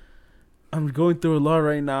 I'm going through a lot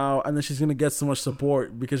right now, and then she's gonna get so much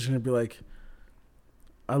support because she's gonna be like,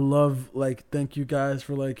 I love, like, thank you guys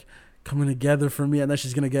for like coming together for me, and then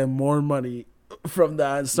she's gonna get more money from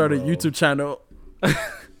that and start a YouTube channel. I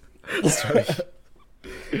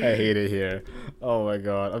hate it here. Oh my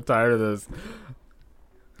god, I'm tired of this.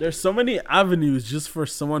 There's so many avenues just for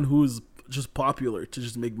someone who's just popular to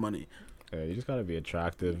just make money. Yeah, you just gotta be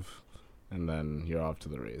attractive, and then you're off to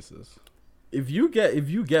the races. If you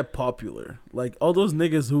get popular, like all those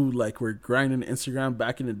niggas who like were grinding Instagram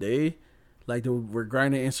back in the day, like they were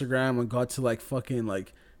grinding Instagram and got to like fucking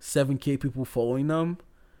like 7K people following them.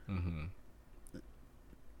 Mm-hmm.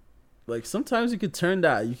 Like sometimes you can turn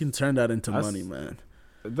that into money, man.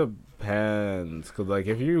 It depends, cause like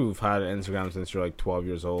if you've had Instagram since you're like 12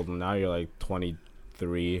 years old and now you're like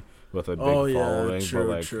 23 with a big following, but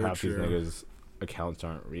like half these niggas' accounts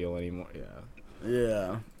aren't real anymore.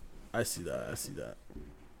 Yeah, I see that.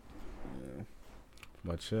 Yeah.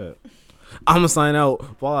 But shit, I'm gonna sign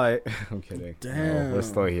out. Bye. I'm kidding. Damn, no, we're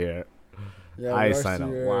still here. Yeah, I sign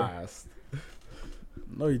out last.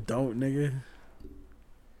 No, you don't, nigga.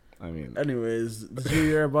 I mean, anyways, did you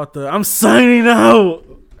hear about I'm signing out?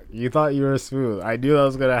 You thought you were smooth. I knew that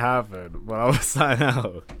was gonna happen, but I'm gonna sign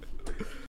out.